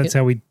podcast because that's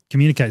how we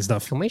communicate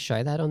stuff. Can we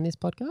show that on this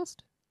podcast?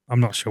 I'm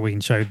not sure we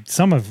can show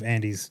some of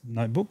Andy's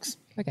notebooks.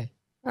 Okay.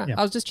 All right. Yeah.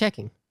 I was just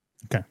checking.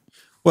 Okay.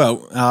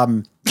 Well,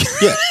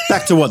 yeah,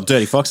 back to what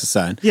Dirty Fox is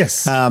saying.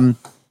 Yes. Yeah,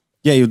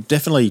 you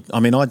definitely. I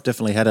mean, I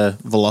definitely had a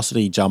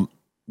velocity jump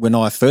when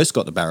I first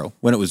got the barrel.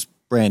 When it was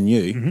brand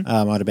new,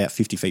 I had about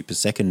 50 feet per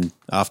second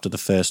after the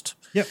first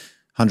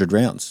 100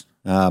 rounds.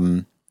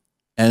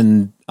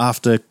 And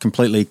after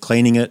completely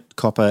cleaning it,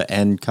 copper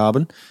and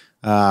carbon,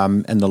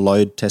 and the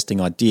load testing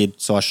I did,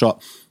 so I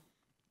shot.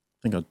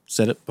 I think I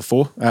said it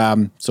before.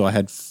 So I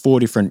had 4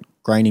 different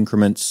grain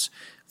increments,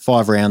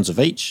 5 rounds of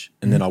each,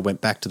 and then I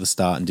went back to the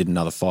start and did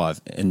another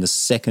 5. In the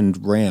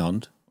second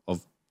round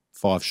of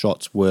 5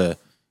 shots were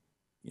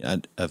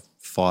a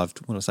 5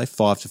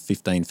 to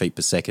 15 feet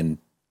per second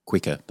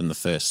quicker than the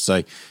first.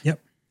 So Yep.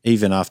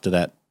 even after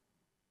that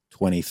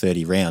 20,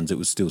 30 rounds, it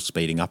was still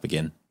speeding up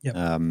again.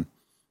 Yep.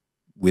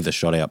 With a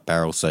shot out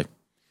barrel. So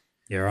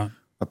Yeah, right.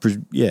 I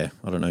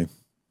don't know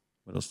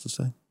what else to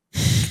say.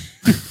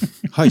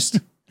 Host.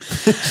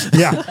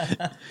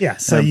 Yeah.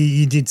 So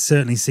you did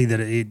certainly see that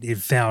it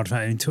fouled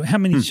into. How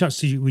many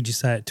shots would you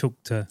say it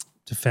took to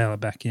foul it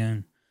back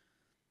in?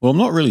 Well, I'm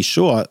not really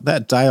sure.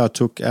 That day I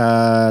took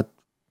about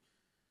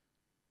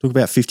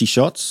 50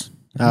 shots.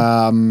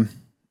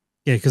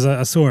 Yeah, because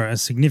I saw a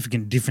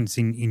significant difference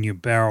in your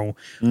barrel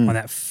on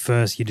that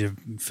first. You did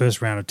a first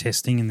round of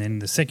testing and then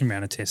the second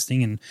round of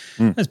testing, and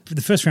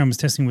the first round was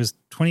testing was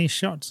 20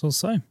 shots or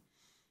so.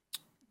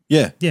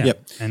 Yeah. Yeah,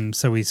 Yep. and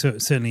so we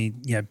certainly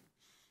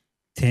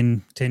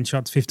 10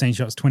 shots, 15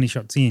 shots, 20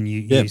 shots in,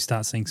 you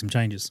start seeing some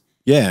changes.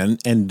 Yeah,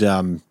 and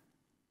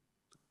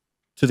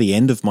to the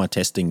end of my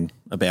testing,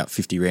 about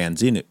 50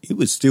 rounds in, it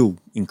was still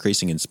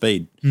increasing in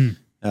speed.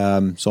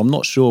 So I'm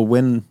not sure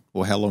when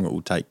or how long it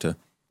will take to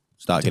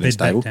start getting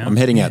stable. I'm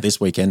heading out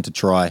this weekend to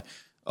try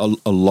a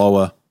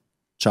lower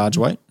charge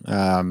weight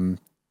to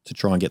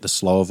try and get the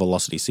slower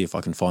velocity, see if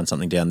I can find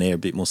something down there a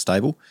bit more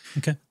stable.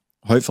 Okay.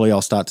 Hopefully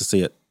I'll start to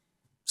see it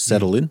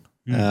settle in.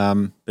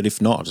 But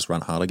if not, I'll just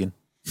run hard again.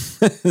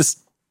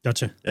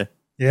 Gotcha. Yeah,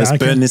 let's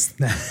burn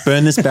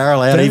this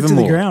barrel out Burn it even to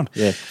more. The ground.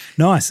 Yeah,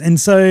 nice. And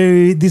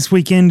so this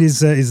weekend is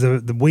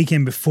the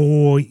weekend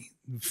before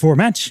a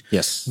match.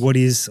 Yes. What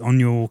is on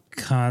your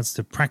cards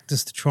to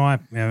practice to try?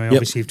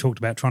 Obviously, you've talked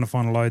about trying to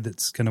find a load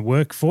that's going to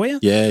work for you.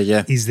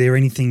 Yeah. Is there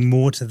anything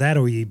more to that,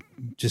 or are you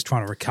just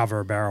trying to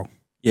recover a barrel?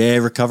 Yeah,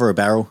 recover a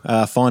barrel.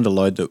 Find a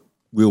load that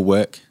will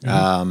work.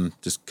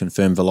 Just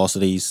confirm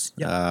velocities.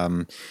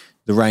 Yep.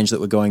 The range that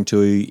we're going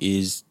to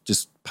is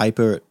just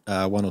paper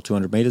at 100 or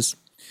 200 meters.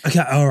 Okay,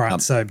 all right.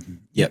 So,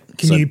 Yep.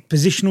 Can you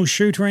positional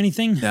shoot or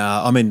anything?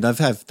 I mean, they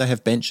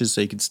have benches,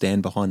 so you could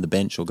stand behind the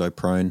bench or go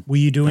prone. Will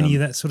you do any of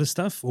that sort of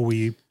stuff, or will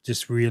you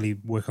just really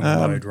work on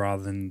the load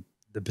rather than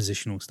the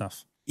positional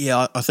stuff?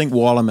 Yeah, I think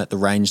while I'm at the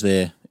range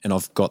there and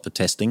I've got the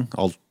testing,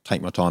 I'll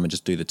take my time and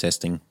just do the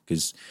testing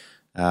because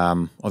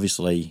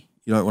obviously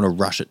you don't want to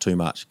rush it too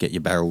much, get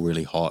your barrel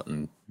really hot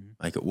and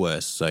make it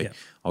worse. So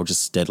I'll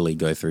just steadily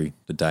go through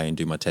the day and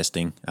do my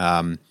testing.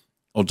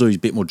 I'll do a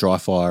bit more dry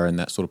fire and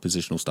that sort of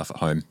positional stuff at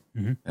home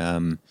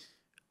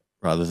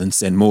rather than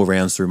send more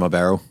rounds through my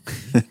barrel.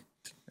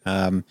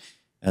 And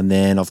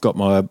then I've got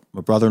my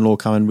brother-in-law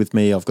coming with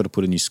me. I've got to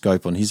put a new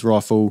scope on his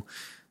rifle.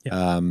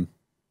 One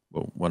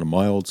of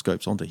my old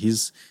scopes onto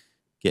his,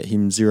 get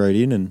him zeroed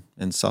in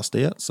and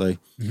sussed out. So,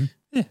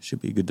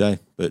 should be a good day.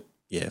 But,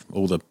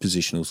 all the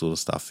positional sort of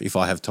stuff. If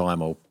I have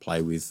time, I'll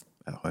play with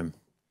at home.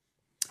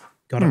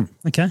 Got it.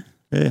 Okay.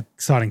 Yeah.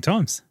 Exciting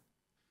times.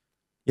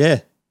 Yeah.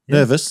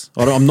 Nervous.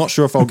 I'm not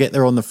sure if I'll get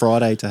there on the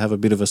Friday to have a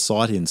bit of a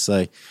sight-in.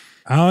 So,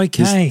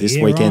 this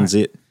weekend's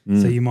it.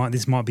 So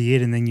this might be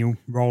it, and then you'll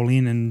roll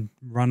in and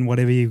run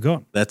whatever you've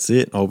got. That's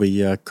it. I'll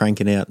be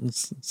cranking out.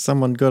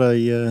 Someone got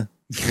a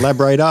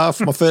Labrador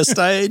for my first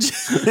stage.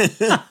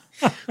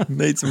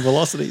 Need some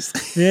velocities.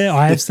 Yeah,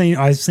 I've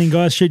seen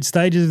guys shoot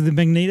stages with the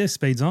magneto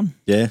speeds on.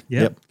 Yeah.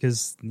 Yep.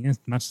 Because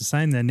much the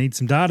same. They need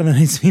some data. They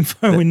need some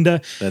info.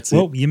 That's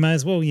it. You may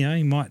as well.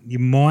 You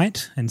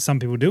might, and some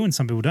people do, and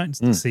some people don't.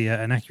 See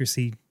an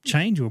accuracy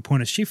change or a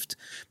point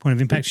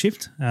of impact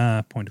shift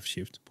on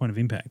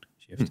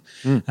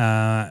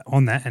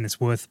that, and it's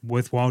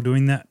worthwhile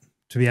doing that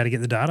to be able to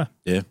get the data.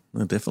 Yeah,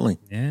 definitely.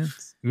 Yeah,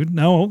 it's good.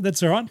 No,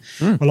 that's all right.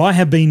 Well, I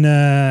have been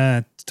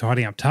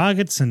tidying up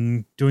targets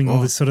and doing all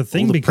this sort of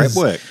thing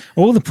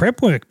all the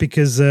prep work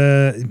because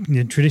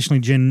traditionally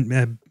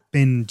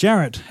Ben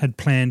Jarrett had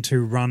planned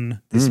to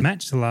run this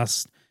match the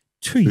last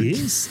 2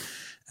 years.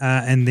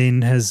 And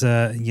then has,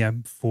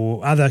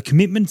 for other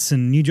commitments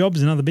and new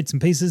jobs and other bits and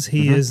pieces,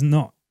 he is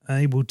not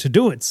able to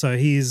do it. So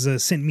he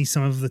has sent me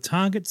some of the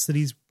targets that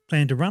he's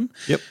planned to run.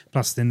 Yep.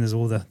 Plus then there's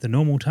all the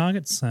normal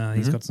targets.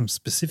 He's got some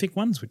specific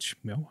ones, which,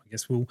 I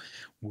guess we'll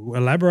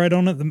elaborate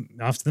on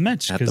after the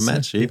match.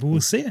 Because people will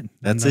see it.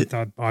 That's it.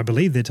 I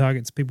believe they're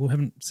targets people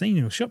haven't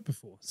seen or shot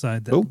before. So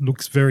that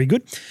looks very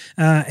good.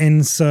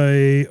 And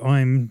so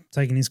I'm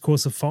taking his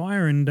course of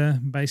fire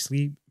and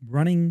basically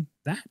running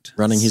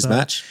his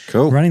match.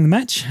 Cool. Running the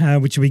match,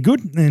 which will be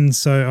good. And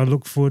so I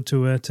look forward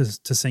to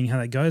seeing how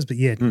that goes. But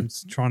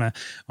it's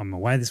I'm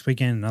away this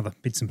weekend and other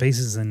bits and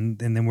pieces and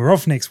then we're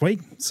off next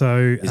week.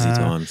 So busy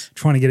times.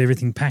 Trying to get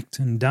everything packed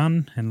and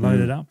done and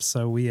loaded up.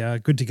 So we are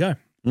good to go.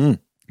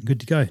 Good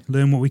to go.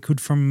 Learn what we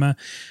could from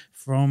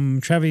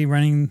Travi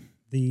running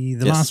the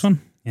last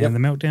one and the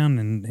meltdown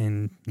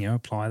and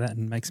apply that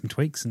and make some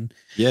tweaks and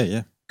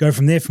go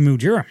from there for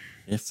Mildura.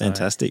 Yeah,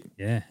 fantastic.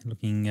 So,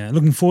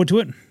 looking forward to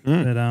it.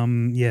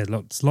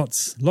 But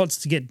lots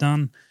to get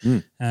done.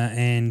 But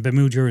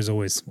Mildura is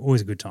always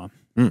a good time.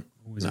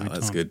 Always a good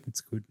that's time. good.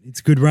 It's good. It's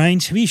a good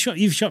range. You've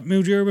shot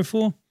Mildura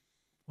before?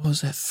 What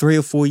was that? 3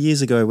 or 4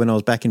 years ago when I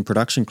was back in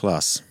production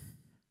class.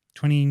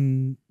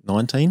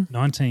 2019.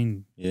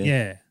 19?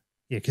 Yeah.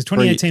 Because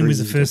 2018 was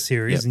the first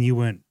series and you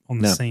weren't on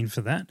the No. scene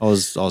for that. I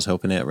was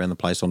helping out around the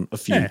place on a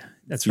few, Yeah,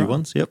 that's few right.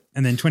 ones. Yep.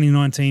 And then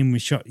 2019, we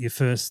shot your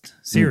first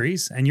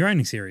series and your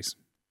only series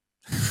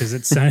because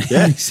it's the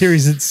Yeah. only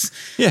series. It's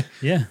Yeah.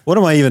 yeah. What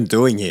am I even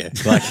doing here?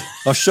 Like,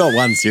 I've shot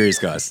one series,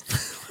 guys.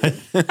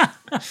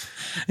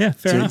 Yeah,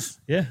 fair Jeez. enough.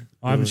 Yeah,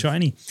 I haven't shot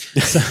any.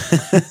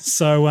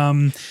 So,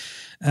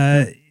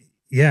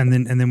 yeah, and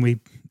then we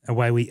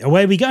away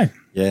we go.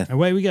 Yeah.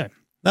 Away we go.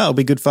 No, it'll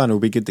be good fun. It'll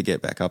be good to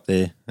get back up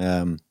there.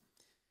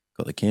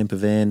 Got the camper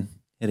van,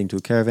 heading to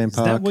a caravan Is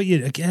park. that what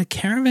you a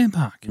caravan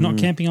park? Not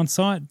camping on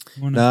site?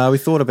 Wanna- No, we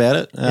thought about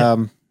it. Yeah.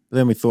 But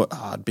then we thought,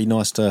 it'd be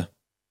nice to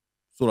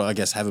sort of, I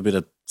guess, have a bit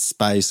of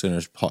space and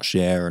a hot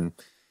shower and,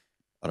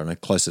 I don't know,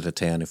 closer to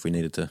town if we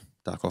needed to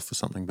duck off for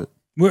something. But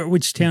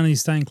Which town are you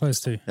staying close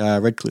to?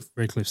 Redcliffe.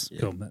 Redcliffe's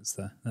cool. That's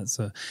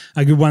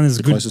a good one. There's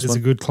a good closest there's a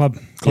one. good club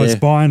close Yeah.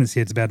 by, and it's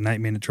about an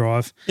 8-minute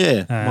drive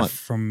Yeah,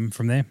 from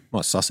there.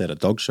 might suss out a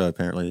dog show.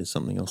 Apparently, there's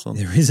something else on.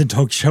 There is a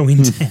dog show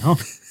in town.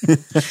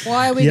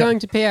 Why are we Yep. going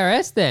to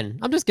PRS then?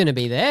 I'm just going to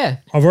be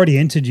there. I've already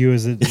entered you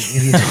as in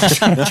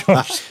the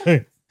dog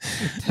show.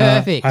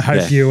 Perfect. I hope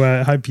Yeah.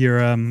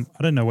 you're I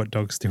don't know what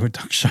dogs do at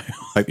dog show.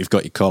 Hope you've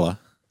got your collar.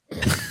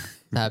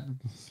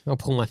 I'll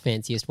pull my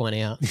fanciest one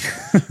out.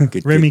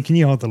 Good, Remy, can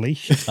you hold the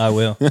leash? I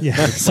will. Yeah,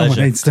 someone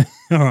pleasure. needs to.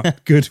 All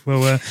right, good.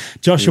 Well,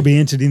 Josh will be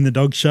entered in the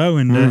dog show,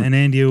 and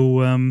Andy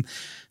will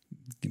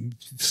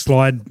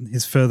slide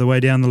his further way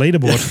down the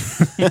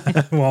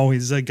leaderboard while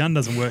his gun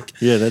doesn't work.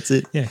 Yeah, that's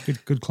it. Yeah,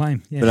 good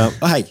claim. Yeah,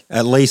 But hey,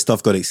 at least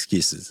I've got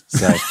excuses.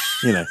 So,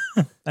 you know,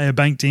 they are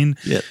banked in.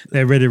 Yeah.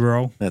 They're ready to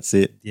roll. that's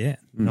it. Yeah,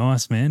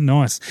 nice, man,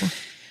 nice.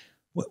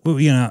 Well,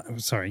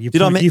 sorry,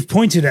 Did I you've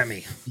pointed at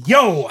me.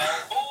 Yo,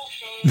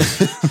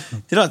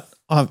 Did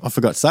I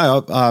forgot to say,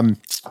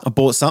 I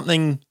bought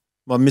something.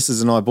 My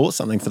missus and I bought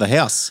something for the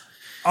house.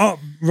 oh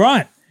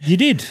right, you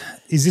did.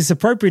 Is this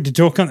appropriate to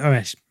talk on? Oh,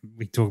 actually,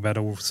 we talk about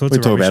all sorts. We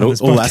of talk rubbish about on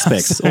this all podcast.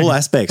 aspects, all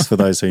aspects for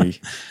those who.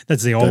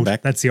 That's the old.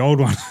 back. That's the old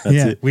one. That's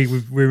yeah, it. we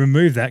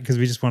removed that because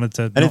we just wanted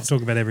to not it's-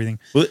 talk about everything.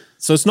 Well,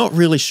 so it's not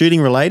really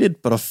shooting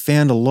related, but I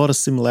found a lot of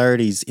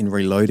similarities in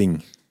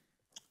reloading.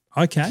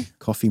 Okay,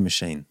 Coffee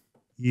machine.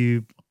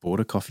 you Bought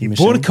a coffee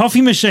machine. bought a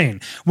coffee machine.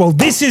 Well,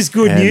 this is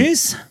good And-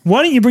 news.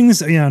 Why don't you bring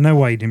this? Yeah, I know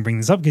why you didn't bring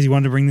this up because you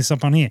wanted to bring this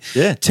up on here.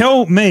 Yeah.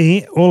 Tell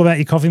me all about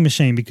your coffee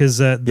machine because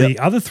the Yep.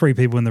 other three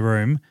people in the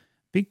room,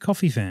 big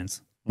coffee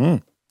fans.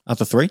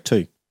 After 3,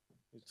 2.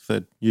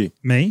 For you.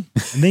 Me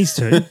and these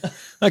two,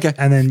 Okay.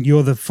 and then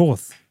you're the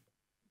fourth.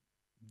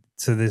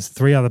 So there's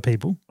 3 other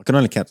people. I can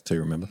only count to 2,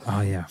 remember?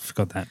 Oh yeah, I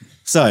forgot that.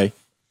 So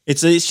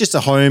it's just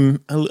a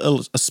home,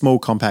 a small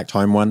compact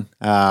home one.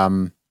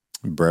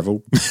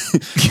 Breville.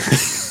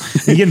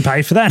 Are you getting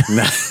paid for that?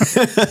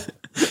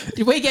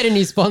 Did we get a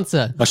new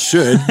sponsor? I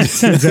should.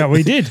 Turns out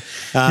we did.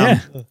 yeah.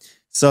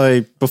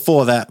 So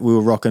before that, we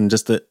were rocking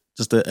just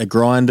a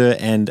grinder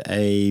and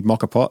a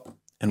mocha pot,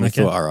 and we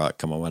Okay. thought, all right,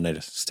 come on, I need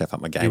to step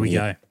up my game Here we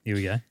go. Here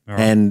we go. All right.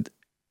 And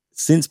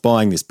since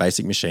buying this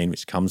basic machine,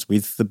 which comes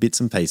with the bits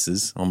and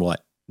pieces, I'm like,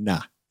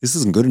 nah, this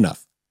isn't good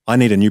enough. I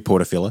need a new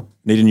portafiller,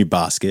 need a new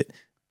basket,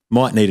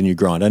 might need a new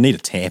grinder, I need a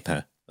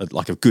tamper,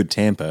 like a good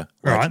tamper.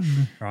 Like,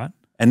 Right.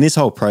 And this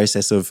whole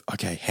process of,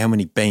 okay, how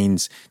many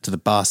beans to the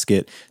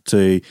basket,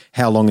 to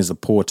how long is the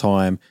pour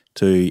time,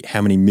 to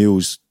how many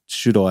mils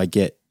should I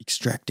get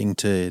extracting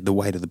to the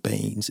weight of the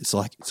beans, it's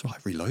like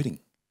reloading.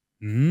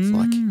 It's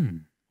like,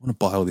 I want to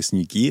buy all this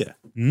new gear.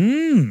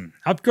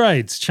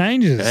 Upgrades,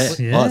 changes.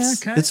 Yeah,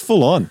 okay. It's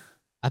full on.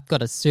 I've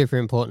got a super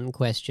important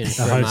question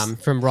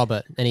host. from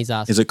Robert, and he's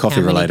asked, Is it coffee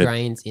how many related?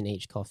 grains in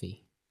each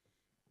coffee?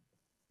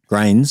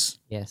 Grains.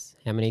 Yes,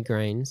 how many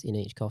grains in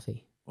each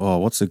coffee? Oh,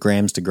 what's the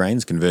grams to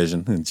grains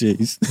conversion?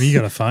 Jeez. Well, you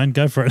got a phone,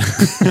 go for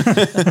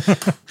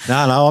it.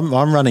 No,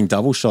 I'm running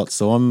double shots,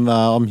 so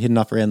I'm hitting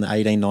up around the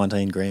 18,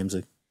 19 grams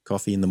of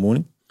coffee in the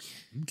morning.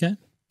 Okay.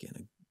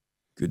 Getting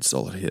a good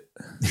solid hit.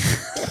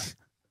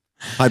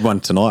 I had one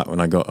tonight when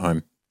I got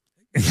home.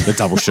 The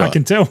double shot. I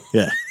can tell.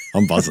 Yeah,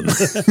 I'm buzzing.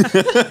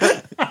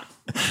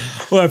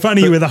 Well, if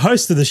only you were the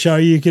host of the show,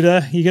 you get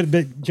a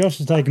bit. Josh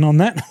has taken on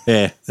that.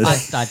 Yeah.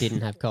 I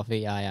didn't have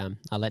coffee. I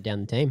let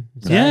down the team.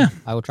 So Yeah.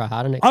 I will try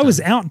harder next I time. was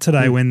out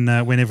today when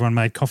everyone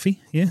made coffee.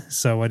 Yeah,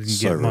 so I didn't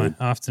So get my rude.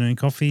 afternoon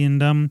coffee,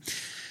 and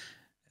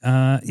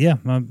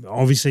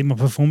obviously my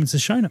performance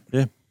has shown it.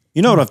 Yeah.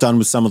 You know what I've done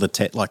with some of the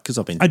because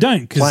I've been I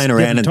don't 'cause playing you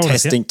around haven't and told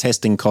us yet.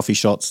 testing coffee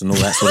shots and all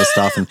that sort of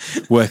stuff and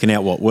working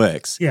out what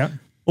works. Yeah.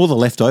 All the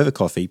leftover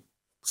coffee,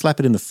 slap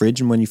it in the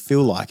fridge, and when you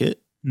feel like it,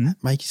 Mm.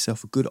 make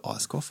yourself a good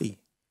iced coffee.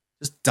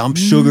 Just dump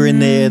sugar in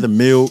there, the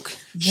milk,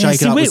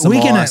 shake it up with some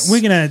ice. We're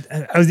gonna.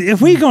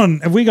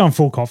 Have we gone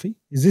full coffee?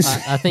 Is this?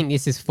 I think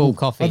this is full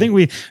coffee. I think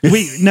we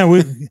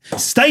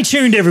stay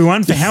tuned,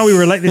 everyone, for how we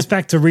relate this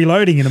back to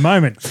reloading in a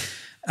moment.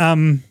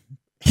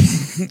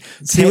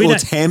 See, we don't,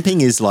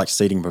 Tamping is like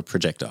seating a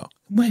projectile.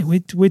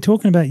 wait, we're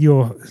talking about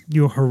your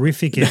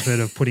horrific effort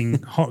of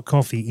putting hot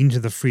coffee into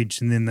the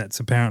fridge, and then that's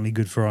apparently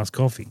good for iced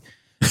coffee.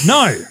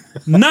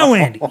 No,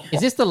 Andy.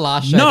 Is this the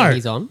last show No. that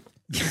he's on?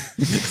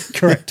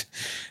 Correct.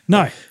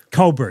 No,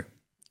 cold brew.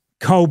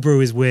 Cold brew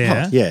is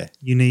where Oh, yeah.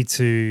 you need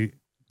to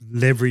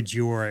leverage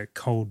your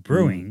cold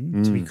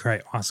brewing to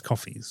create iced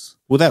coffees.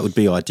 Well, that would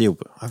be ideal,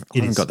 but I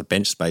haven't is. got the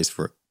bench space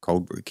for a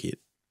cold brew kit.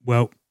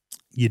 Well,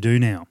 you do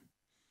now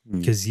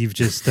because you've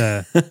just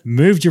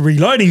moved your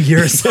reloading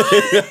gear aside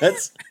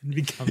and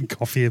become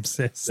coffee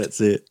obsessed.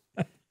 That's it.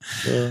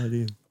 Oh,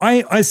 dear.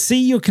 I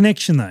see your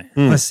connection though.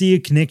 I see a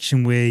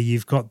connection where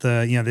you've got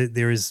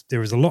there is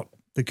a lot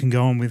that can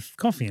go on with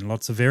coffee and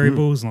lots of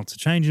variables and lots of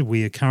changes.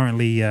 We are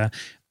currently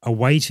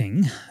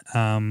awaiting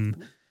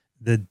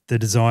the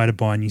desire to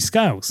buy new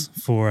scales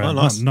for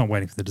nice. not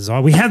waiting for the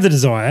desire. We have the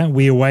desire.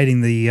 We're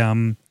awaiting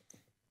the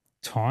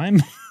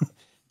time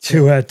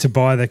to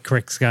buy the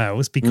correct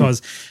scales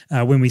because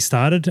when we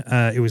started,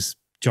 it was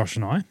Josh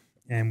and I,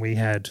 and we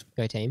had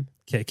Go team.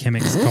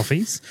 Chemex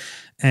coffees,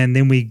 and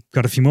then we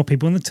got a few more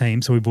people in the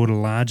team, so we bought a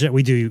larger.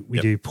 We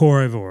do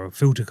pour over or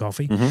filter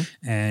coffee,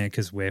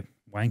 because we're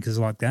wankers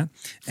like that,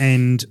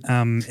 and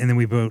then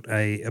we bought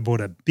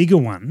a bigger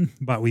one,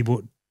 but we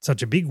bought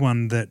such a big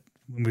one that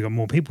when we got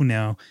more people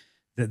now,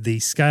 that the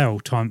scale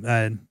times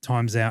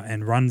out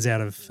and runs out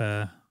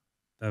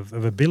of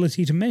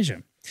ability to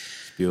measure.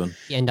 Spewing.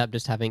 You end up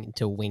just having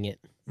to wing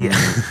it.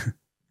 Yeah.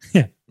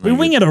 Yeah, we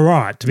wing it all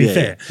right, to be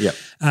fair. Yeah.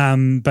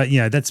 But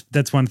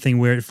that's one thing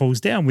where it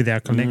falls down with our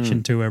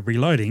connection to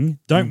reloading.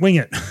 Don't wing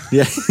it.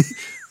 Yeah.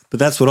 But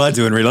that's what I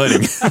do in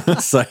reloading.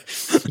 So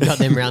You got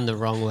them round the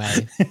wrong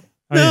way.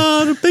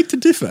 no, I beg to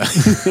differ.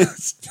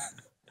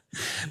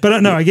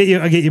 But no, I get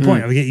your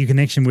point. I get your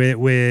connection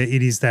where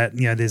it is that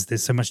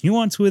there's so much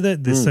nuance with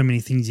it. There's so many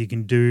things you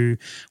can do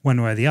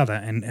one way or the other,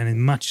 and in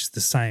much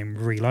the same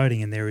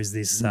reloading. And there is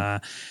this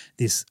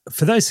this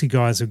for those two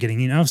guys who are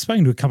getting in. I've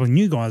spoken to a couple of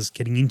new guys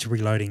getting into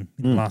reloading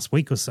in the last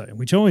week or so,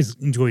 which I always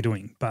enjoy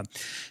doing. But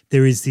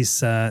there is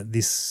this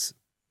the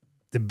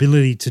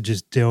ability to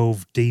just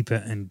delve deeper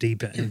and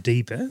deeper and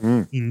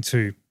deeper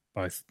into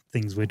both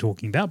things we're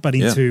talking about, but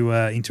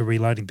into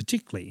reloading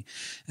particularly.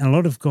 And a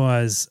lot of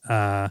guys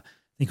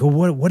think, "Oh,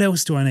 what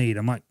else do I need?"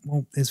 I'm like,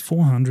 "Well, there's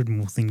 400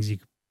 more things you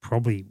could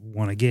probably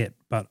want to get,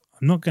 but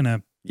I'm not going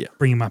to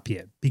bring them up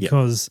yet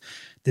because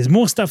there's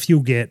more stuff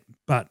you'll get,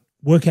 but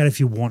work out if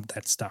you want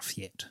that stuff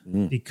yet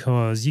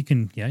because you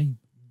can,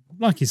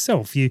 like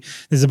yourself,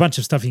 there's a bunch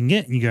of stuff you can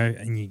get, and you go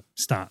and you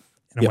start."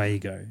 And away you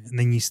go. And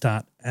then you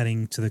start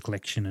adding to the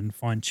collection and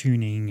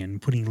fine-tuning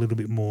and putting a little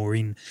bit more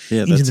into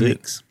the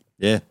mix.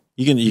 Yeah.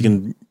 You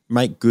can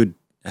make good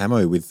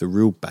ammo with the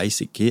real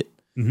basic kit.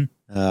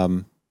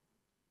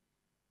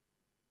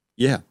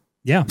 Yeah.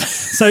 Yeah.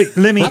 So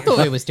let me... I thought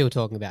we were still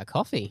talking about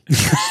coffee.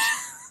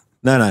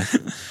 No.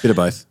 Bit of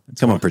both.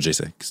 Come on,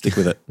 producer. Stick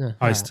with it. No,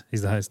 Host.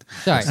 He's the host.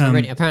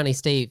 Sorry. Apparently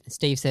Steve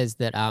says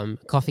that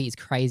coffee is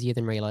crazier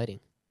than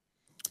reloading.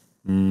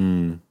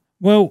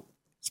 Well...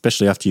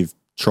 Especially after you've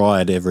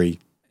tried every...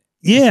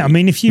 Yeah, I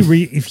mean, if you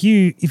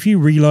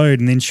reload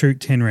and then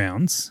shoot 10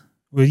 rounds,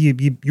 well,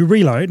 you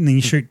reload and then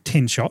you shoot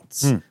 10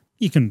 shots,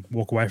 you can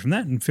walk away from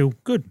that and feel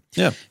good.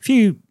 Yeah. If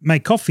you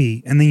make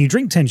coffee and then you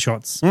drink 10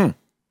 shots,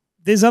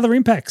 there's other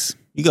impacts.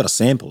 You got to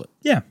sample it.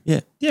 Yeah.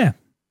 Yeah. Yeah,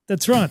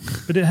 that's right.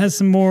 But it has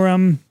some more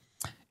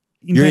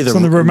impacts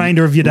on the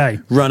remainder of your day.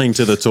 Running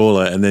to the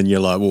toilet and then you're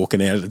like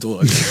walking out of the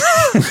toilet.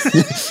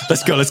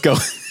 Let's go.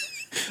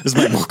 Let's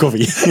make more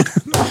coffee.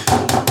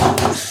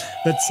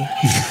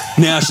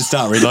 Now I should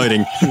start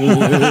reloading.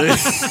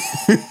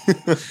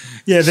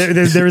 Yeah,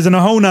 there isn't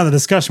a whole nother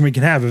discussion we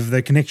can have of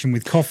the connection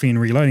with coffee and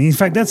reloading. In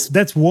fact,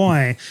 that's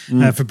why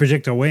for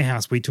Projectile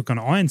Warehouse we took on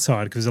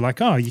Ironside, because they're like,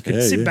 oh, you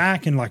could sit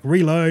back and like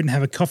reload and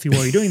have a coffee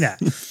while you're doing that.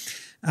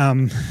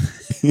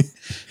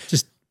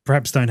 Just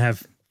perhaps don't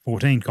have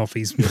 14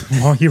 coffees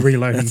while you're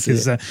reloading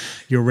because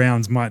your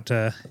rounds might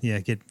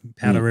get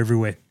powder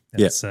everywhere.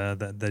 That's,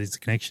 that is the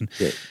connection.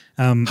 Yeah.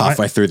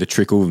 Halfway through the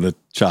trickle and the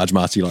charge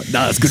master, you're like,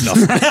 no, that's good enough.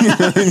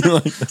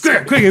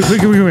 Quick.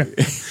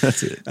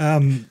 That's it.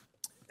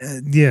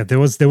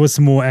 There was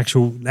some more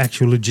actual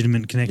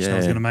legitimate connection I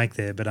was going to make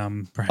there, but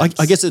perhaps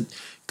I guess it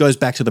goes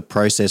back to the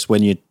process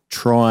when you're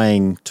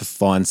trying to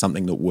find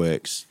something that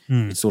works.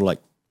 It's sort of like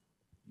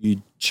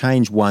you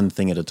change one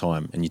thing at a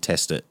time and you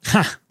test it.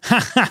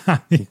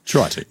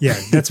 Try to. Yeah,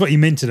 that's what you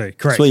meant to do.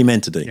 Correct. That's what you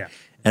meant to do. Yeah.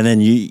 And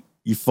then you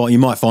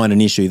might find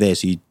an issue there,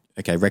 so you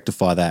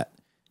rectify that,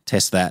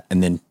 test that,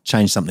 and then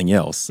change something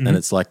else. And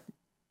it's like,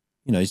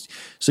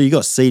 so you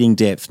got seating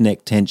depth,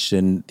 neck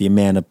tension, the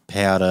amount of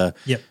powder,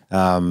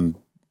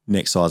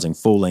 neck sizing,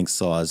 full length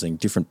sizing,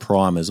 different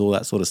primers, all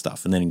that sort of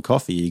stuff. And then in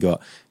coffee, you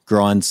got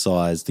grind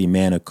size, the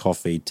amount of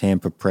coffee,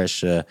 tamper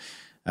pressure,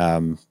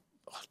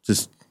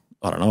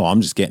 I don't know.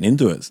 I'm just getting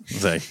into it.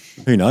 So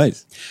who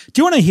knows? Do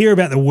you want to hear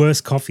about the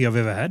worst coffee I've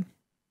ever had?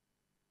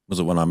 Was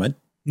it one I made?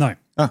 No.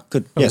 Oh,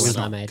 good. Yes.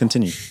 One I made.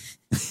 Continue.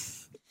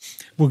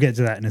 We'll get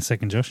to that in a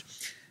second, Josh.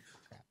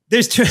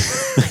 There's two.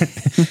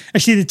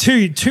 Actually,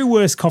 the two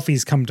worst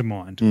coffees come to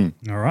mind.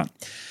 All right.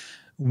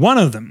 One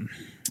of them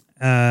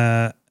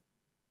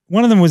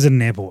was at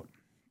an airport.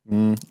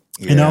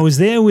 And I was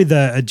there with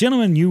a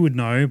gentleman you would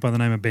know by the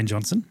name of Ben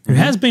Johnson, who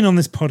has been on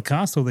this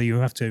podcast, although you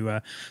have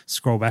to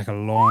scroll back a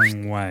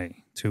long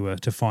way to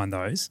find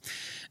those.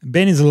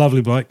 Ben is a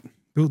lovely bloke,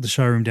 built the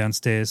showroom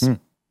downstairs,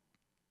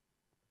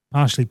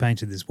 partially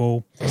painted this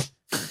wall,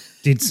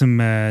 did some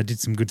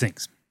good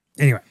things.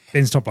 Anyway,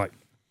 Ben's top bloke.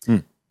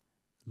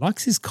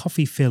 Likes his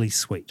coffee fairly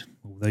sweet,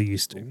 although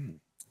used to.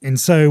 And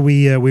so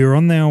we were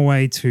on our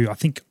way to, I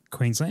think,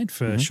 Queensland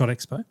for Shot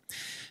Expo.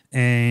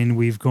 And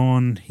we've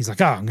gone, he's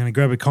like, I'm going to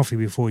grab a coffee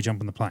before we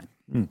jump on the plane.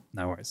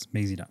 No worries,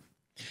 easy done.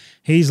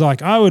 He's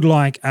like, I would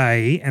like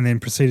and then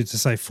proceeded to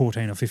say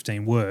 14 or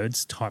 15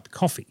 words type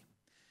coffee.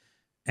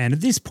 And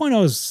at this point, I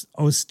was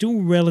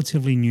still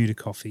relatively new to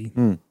coffee.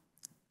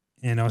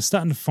 And I was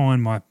starting to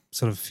find my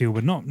sort of feel,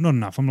 but not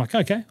enough. I'm like,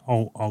 okay,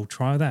 I'll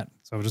try that.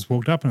 So I just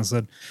walked up and I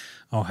said,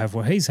 I'll have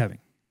what he's having.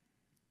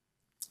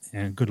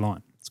 And good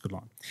line. It's a good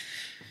line.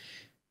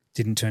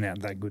 Didn't turn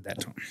out that good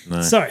that time.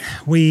 No. So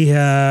we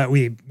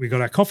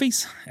got our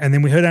coffees, and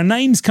then we heard our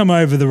names come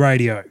over the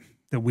radio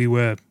that we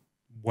were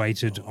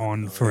waited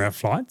on for our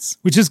flights,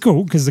 which is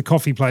cool because the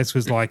coffee place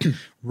was like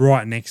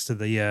right next to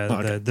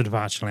the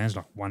departure lounge,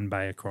 like one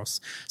bay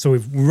across. So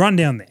we've run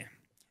down there,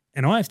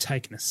 and I have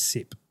taken a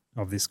sip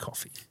of this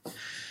coffee,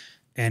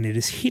 and it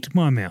has hit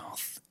my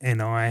mouth,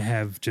 and I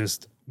have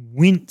just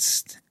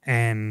winced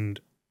and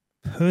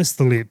pursed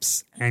the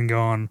lips and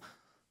gone,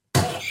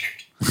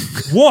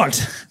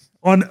 what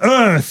on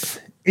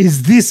earth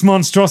is this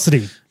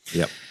monstrosity?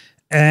 Yep.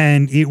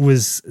 And it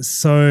was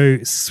so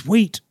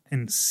sweet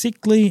and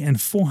sickly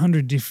and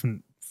 400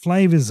 different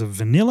flavors of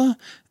vanilla,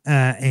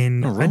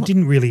 and I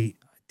didn't really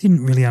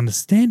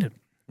understand it.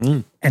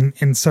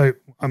 And so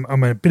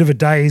I'm a bit of a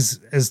daze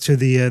as to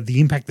the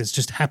impact that's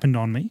just happened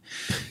on me.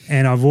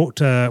 And I've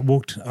walked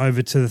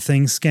over to the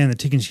thing, scanned the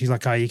ticket, and she's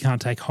like, "Oh, you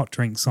can't take hot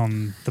drinks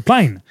on the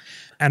plane."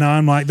 And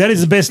I'm like, "That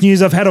is the best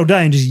news I've had all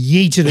day," and just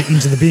yeeted it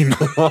into the bin.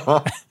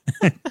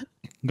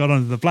 Got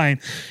onto the plane.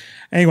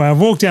 Anyway, I've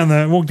walked down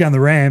the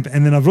ramp,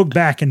 and then I've looked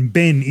back, and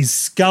Ben is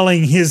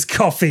sculling his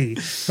coffee.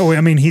 Oh,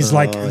 I mean, he's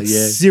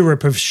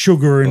syrup of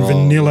sugar and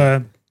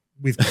vanilla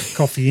with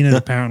coffee in it,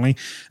 apparently,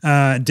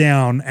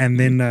 down, and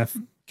then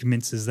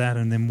commences that,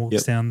 and then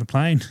walks down the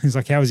plane. He's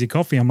like, "How was your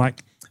coffee?" I'm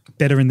like,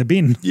 "Better in the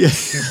bin." Yeah.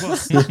 It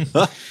was.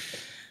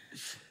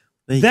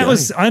 That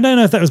was, I don't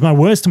know if that was my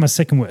worst or my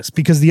second worst,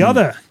 because the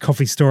other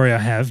coffee story I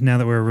have, now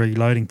that we're a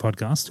reloading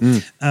podcast,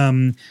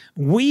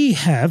 we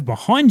have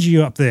behind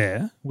you up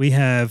there, we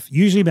have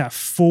usually about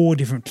 4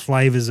 different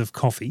flavors of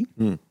coffee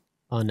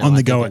on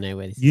the go. I know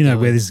where this is you know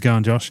going. where this is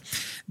going, Josh.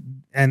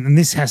 And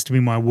this has to be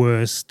my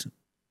worst.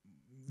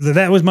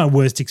 That was my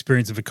worst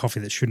experience of a coffee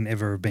that shouldn't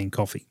ever have been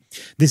coffee.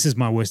 This is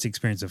my worst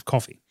experience of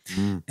coffee.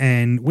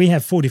 And we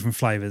have 4 different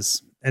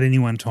flavors at any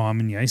one time,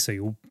 and so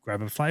you'll grab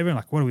a flavor,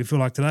 like, what do we feel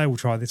like today? We'll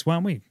try this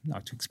one. We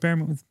like to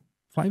experiment with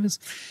flavors.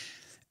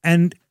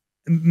 And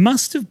it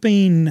must have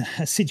been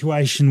a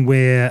situation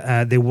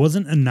where there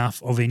wasn't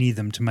enough of any of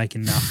them to make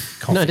enough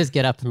coffee. No, just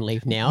get up and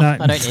leave now. No.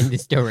 I don't end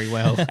this story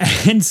well.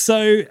 And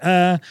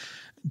so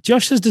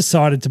Josh has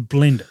decided to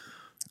blend it.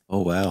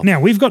 Oh, wow.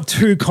 Now, we've got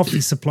 2 coffee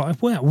suppliers.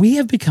 Wow, we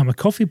have become a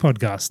coffee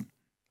podcast.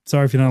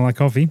 Sorry if you don't like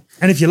coffee.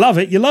 And if you love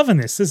it, you're loving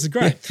this. This is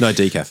great. No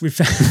decaf.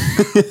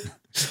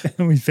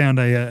 We found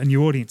a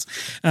new audience.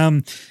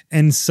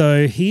 And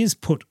so he has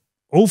put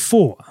all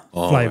 4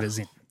 flavors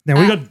in.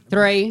 Now we got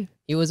 3.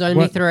 It was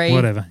only 3.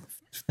 Whatever.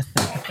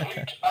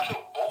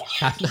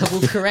 I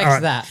will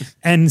correct that.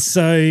 And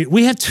so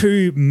we have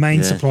 2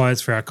 main suppliers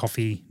for our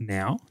coffee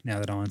now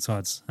that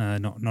Ironside's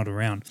not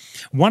around.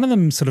 One of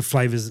them sort of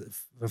favors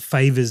the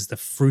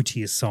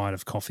fruitier side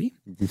of coffee,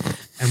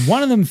 and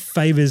one of them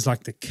favors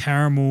like the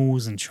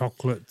caramels and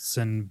chocolates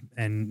and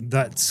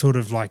that sort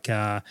of like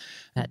that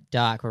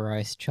dark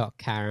roast choc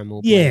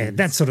caramel. Yeah, blends.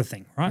 that sort of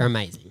thing, right? They're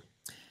amazing.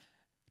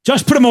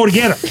 Josh put them all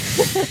together.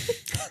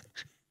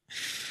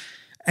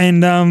 And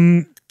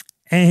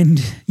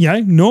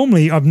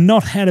normally I've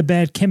not had a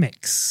bad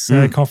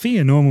Chemex coffee,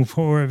 a normal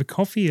pour over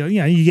coffee.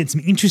 You get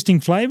some interesting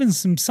flavors,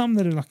 some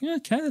that are like,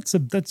 okay,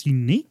 that's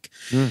unique.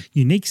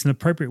 Unique's an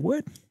appropriate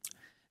word.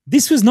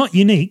 This was not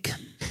unique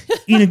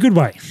in a good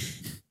way.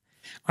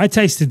 I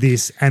tasted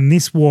this, and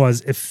this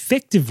was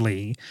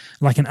effectively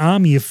like an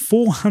army of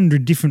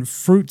 400 different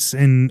fruits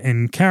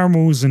and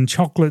caramels and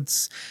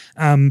chocolates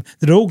that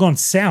had all gone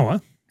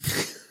sour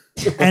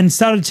and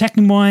started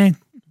attacking my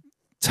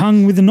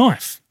tongue with a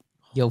knife.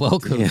 You're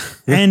welcome. Yeah.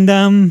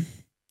 And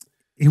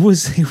it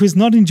was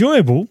not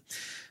enjoyable,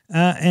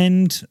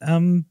 and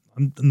I'm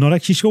not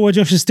actually sure why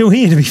Josh is still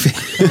here, to be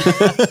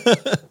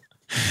fair.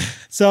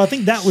 So I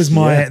think that was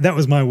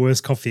my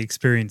worst coffee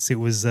experience. It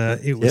was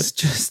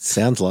just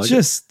sounds like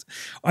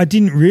I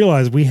didn't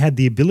realize we had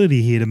the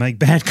ability here to make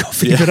bad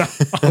coffee, but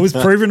I was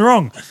proven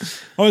wrong.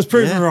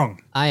 Wrong.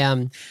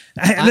 I'm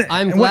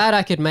glad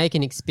I could make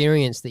an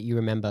experience that you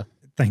remember.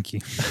 Thank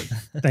you.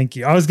 Thank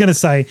you. I was going to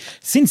say,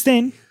 since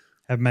then,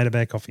 I've made a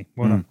bad coffee.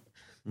 Well done.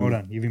 Well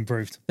done. You've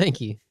improved.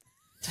 Thank you.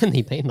 It's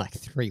only been like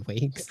 3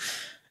 weeks.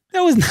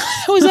 That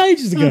was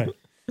ages ago. It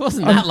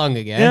wasn't that long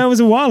ago. Yeah, it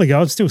was a while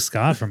ago. I'm still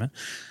scarred from it.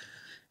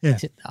 Yeah.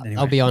 Anyway.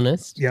 I'll be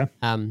honest. Yeah.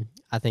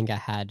 I think I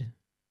had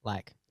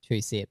like 2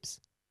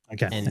 sips.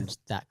 Okay. And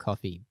that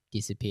coffee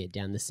disappeared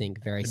down the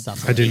sink very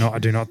subtly. I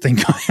do not think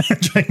I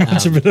drank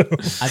much of it at all.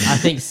 I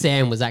think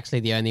Sam was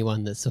actually the only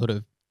one that sort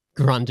of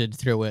grunted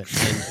through it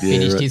and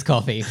finished his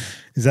coffee.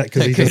 Is that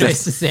because So he kudos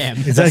doesn't? to Sam.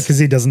 Is that because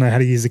he doesn't know how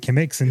to use a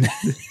Chemex and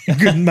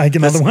couldn't make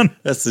another one?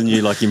 That's the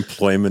new like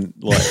employment,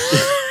 like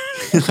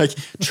like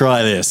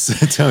try this.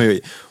 Tell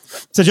me.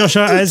 So, Josh,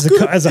 as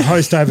a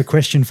host, I have a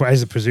question for.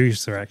 As a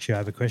producer, actually, I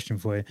have a question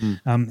for you.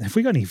 Have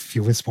we got any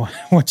viewers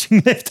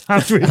watching left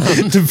after we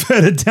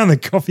diverted down the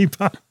coffee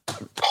part?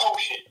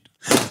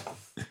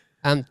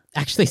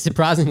 Actually,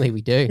 surprisingly,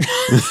 we do.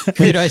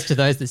 Kudos to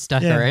those that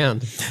stuck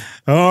around.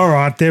 All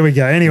right, there we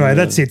go. Anyway,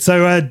 that's it.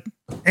 So,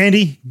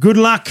 Andy, good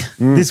luck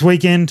this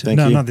weekend.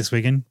 Thank you. Not this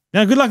weekend.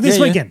 No, good luck this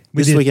weekend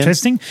with This your weekend.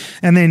 testing,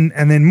 and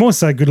then more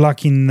so, good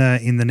luck in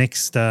the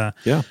next for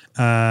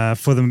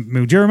the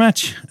Mildura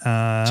match.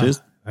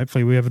 Cheers.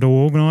 Hopefully, we have it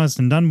all organised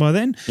and done by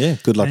then. Yeah,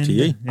 good luck to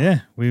you. Yeah,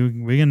 we're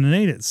going to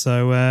need it.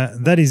 So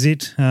that is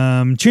it.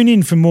 Tune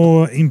in for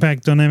more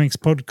Impact Dynamics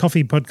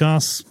coffee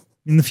podcasts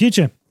in the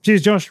future.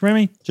 Cheers, Josh,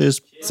 Remy.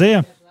 Cheers. See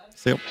ya.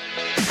 See ya.